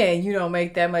 Yeah, and you don't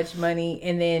make that much money,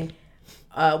 and then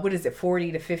what is it?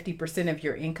 40 to 50% of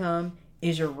your income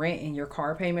is your rent and your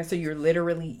car payment. So you're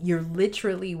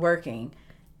literally working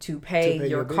to pay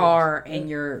your car and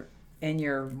your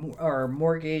or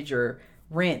mortgage or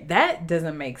rent. That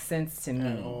doesn't make sense to me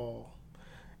at all.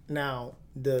 Now,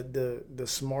 the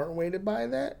smart way to buy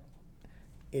that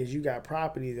is you got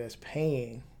property that's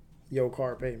paying your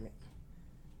car payment.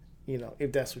 You know,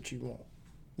 if that's what you want.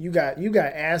 You got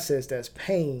assets that's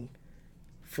paying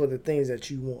for the things that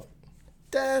you want.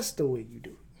 That's the way you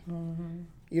do it. Mm-hmm.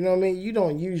 You know what I mean? You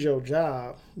don't use your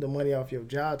job, the money off your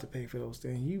job to pay for those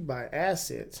things. You buy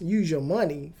assets. Use your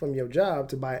money from your job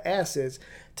to buy assets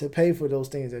to pay for those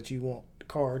things that you want.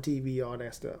 Car, TV, all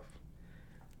that stuff.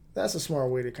 That's a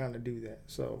smart way to kind of do that.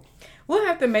 So we'll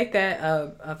have to make that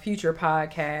a future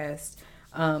podcast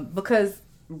because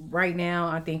right now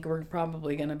I think we're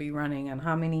probably going to be running on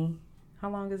how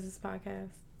long is this podcast?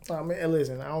 I mean,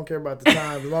 listen, I don't care about the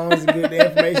time as long as the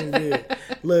information's good.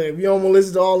 Look, if you don't want to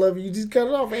listen to all of it, you just cut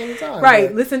it off any time. Right,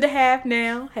 but listen to half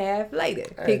now, half later.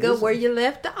 Pick up where you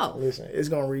left off. Listen, it's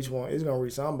gonna reach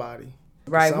somebody.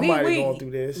 Right, somebody going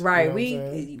through this. Right, you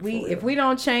know we if we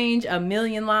don't change 1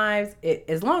 million lives,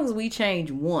 as long as we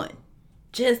change one,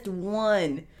 just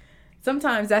one,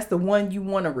 sometimes that's the one you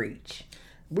want to reach.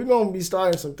 We're gonna be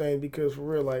starting some things because for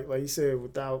real, like you said,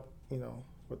 without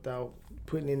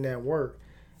putting in that work,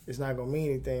 it's not gonna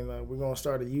mean anything. Like we're gonna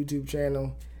start a YouTube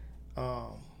channel.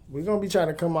 We're gonna be trying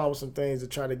to come out with some things to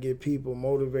try to get people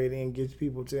motivated and get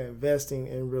people to investing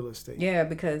in real estate. Yeah,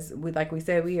 because like we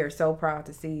said, we are so proud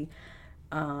to see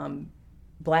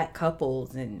Black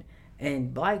couples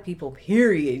and Black people,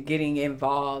 period, getting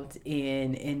involved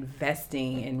in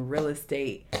investing in real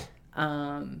estate.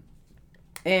 And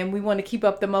we want to keep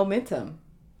up the momentum.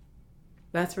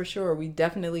 That's for sure. We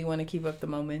definitely want to keep up the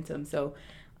momentum. So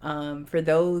for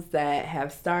those that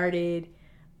have started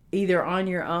either on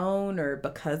your own or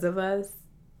because of us,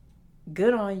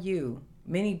 good on you.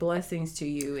 Many blessings to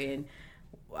you. And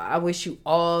I wish you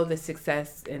all the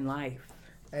success in life.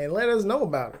 Hey, let us know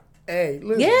about it. Hey,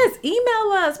 listen. Yes,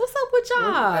 email us. What's up with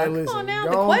y'all? Hey, listen, come on now,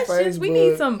 the questions.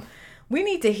 Facebook. We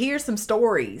need to hear some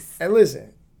stories. Hey,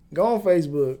 listen, go on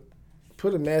Facebook,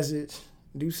 put a message,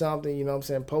 do something, you know what I'm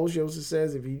saying? Post your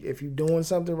success if you're doing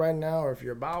something right now or if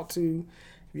you're about to.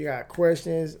 If you got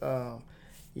questions, all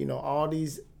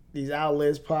these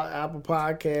outlets, Apple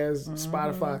Podcasts,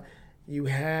 Spotify, you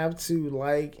have to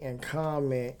like and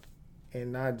comment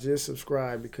and not just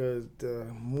subscribe, because the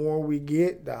more we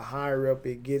get, the higher up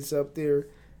it gets up there,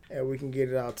 and we can get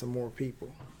it out to more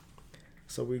people.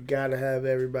 So we got to have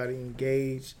everybody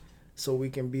engaged so we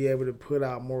can be able to put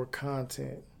out more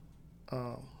content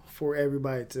for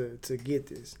everybody to get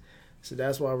this. So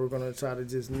that's why we're going to try to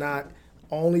just not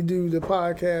only do the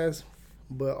podcast,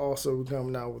 but also we're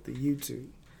coming out with the YouTube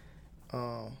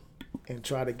and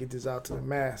try to get this out to the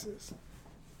masses.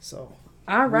 So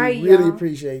all right, we really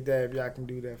appreciate that if y'all can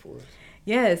do that for us.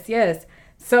 Yes.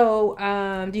 So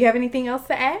do you have anything else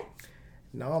to add?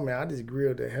 No, man, I just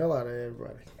grilled the hell out of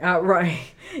everybody. Right.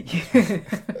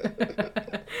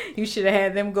 You should have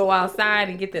had them go outside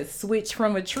and get the switch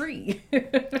from a tree.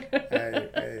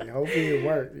 hey, hopefully it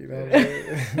worked. You know what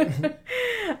I'm saying?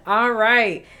 All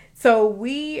right. So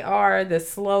we are the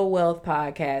Slow Wealth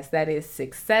Podcast. That is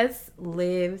Success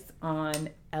Lives on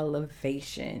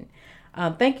Elevation.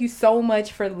 Thank you so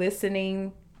much for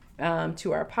listening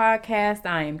to our podcast.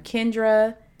 I am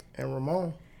Kendra. And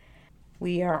Ramon.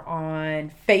 We are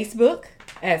on Facebook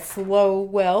at Slow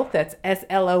Wealth. That's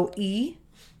SLOE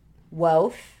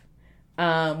Wealth.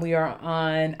 We are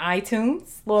on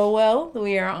iTunes, Slow Wealth.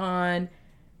 We are on,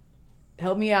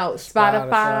 help me out,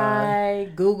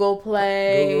 Spotify, Google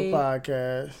Play. Google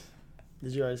Podcast.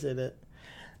 Did you already say that?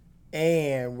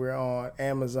 And we're on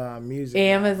Amazon Music.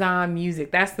 Amazon Music.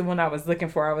 That's the one I was looking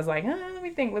for. I was like, let me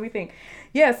think.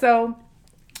 Yeah, so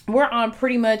we're on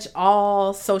pretty much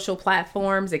all social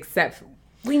platforms except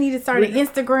we need to start an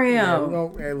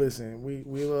Instagram. Yeah, hey, listen, we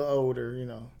a little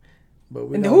older, but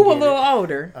we who a little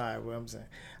older? All right, what I'm saying.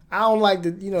 I don't like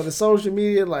the social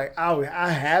media. Like I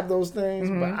have those things,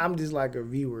 but I'm just like a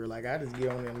viewer. Like I just get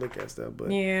on there and look at stuff, but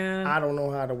I don't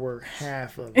know how to work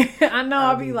half of it. I know.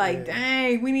 I'll be like,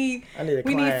 dang, we need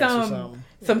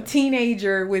some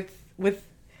teenager with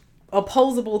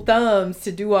opposable thumbs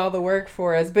to do all the work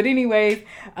for us. But anyways,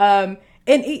 and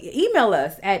email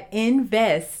us at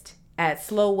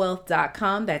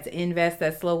invest@slowwealth.com. That's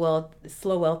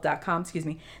invest@slowwealth.com. Excuse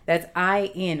me. That's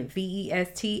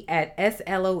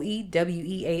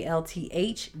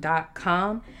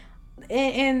invest@SLOEWEALTH.com.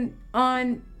 And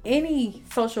on any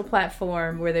social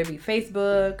platform, whether it be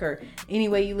Facebook or any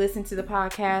way you listen to the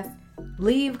podcast,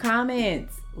 leave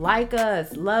comments, like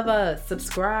us, love us,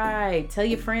 subscribe, tell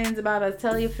your friends about us,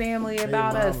 tell your family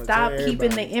about us. Stop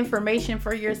keeping the information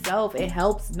for yourself. It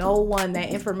helps no one. That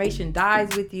information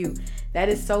dies with you. That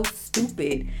is so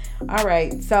stupid. All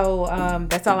right, so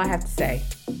that's all I have to say.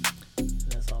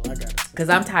 That's all I got to say. Because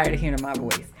I'm tired of hearing my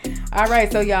voice. All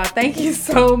right, so y'all, thank you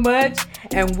so much,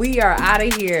 and we are out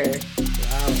of here.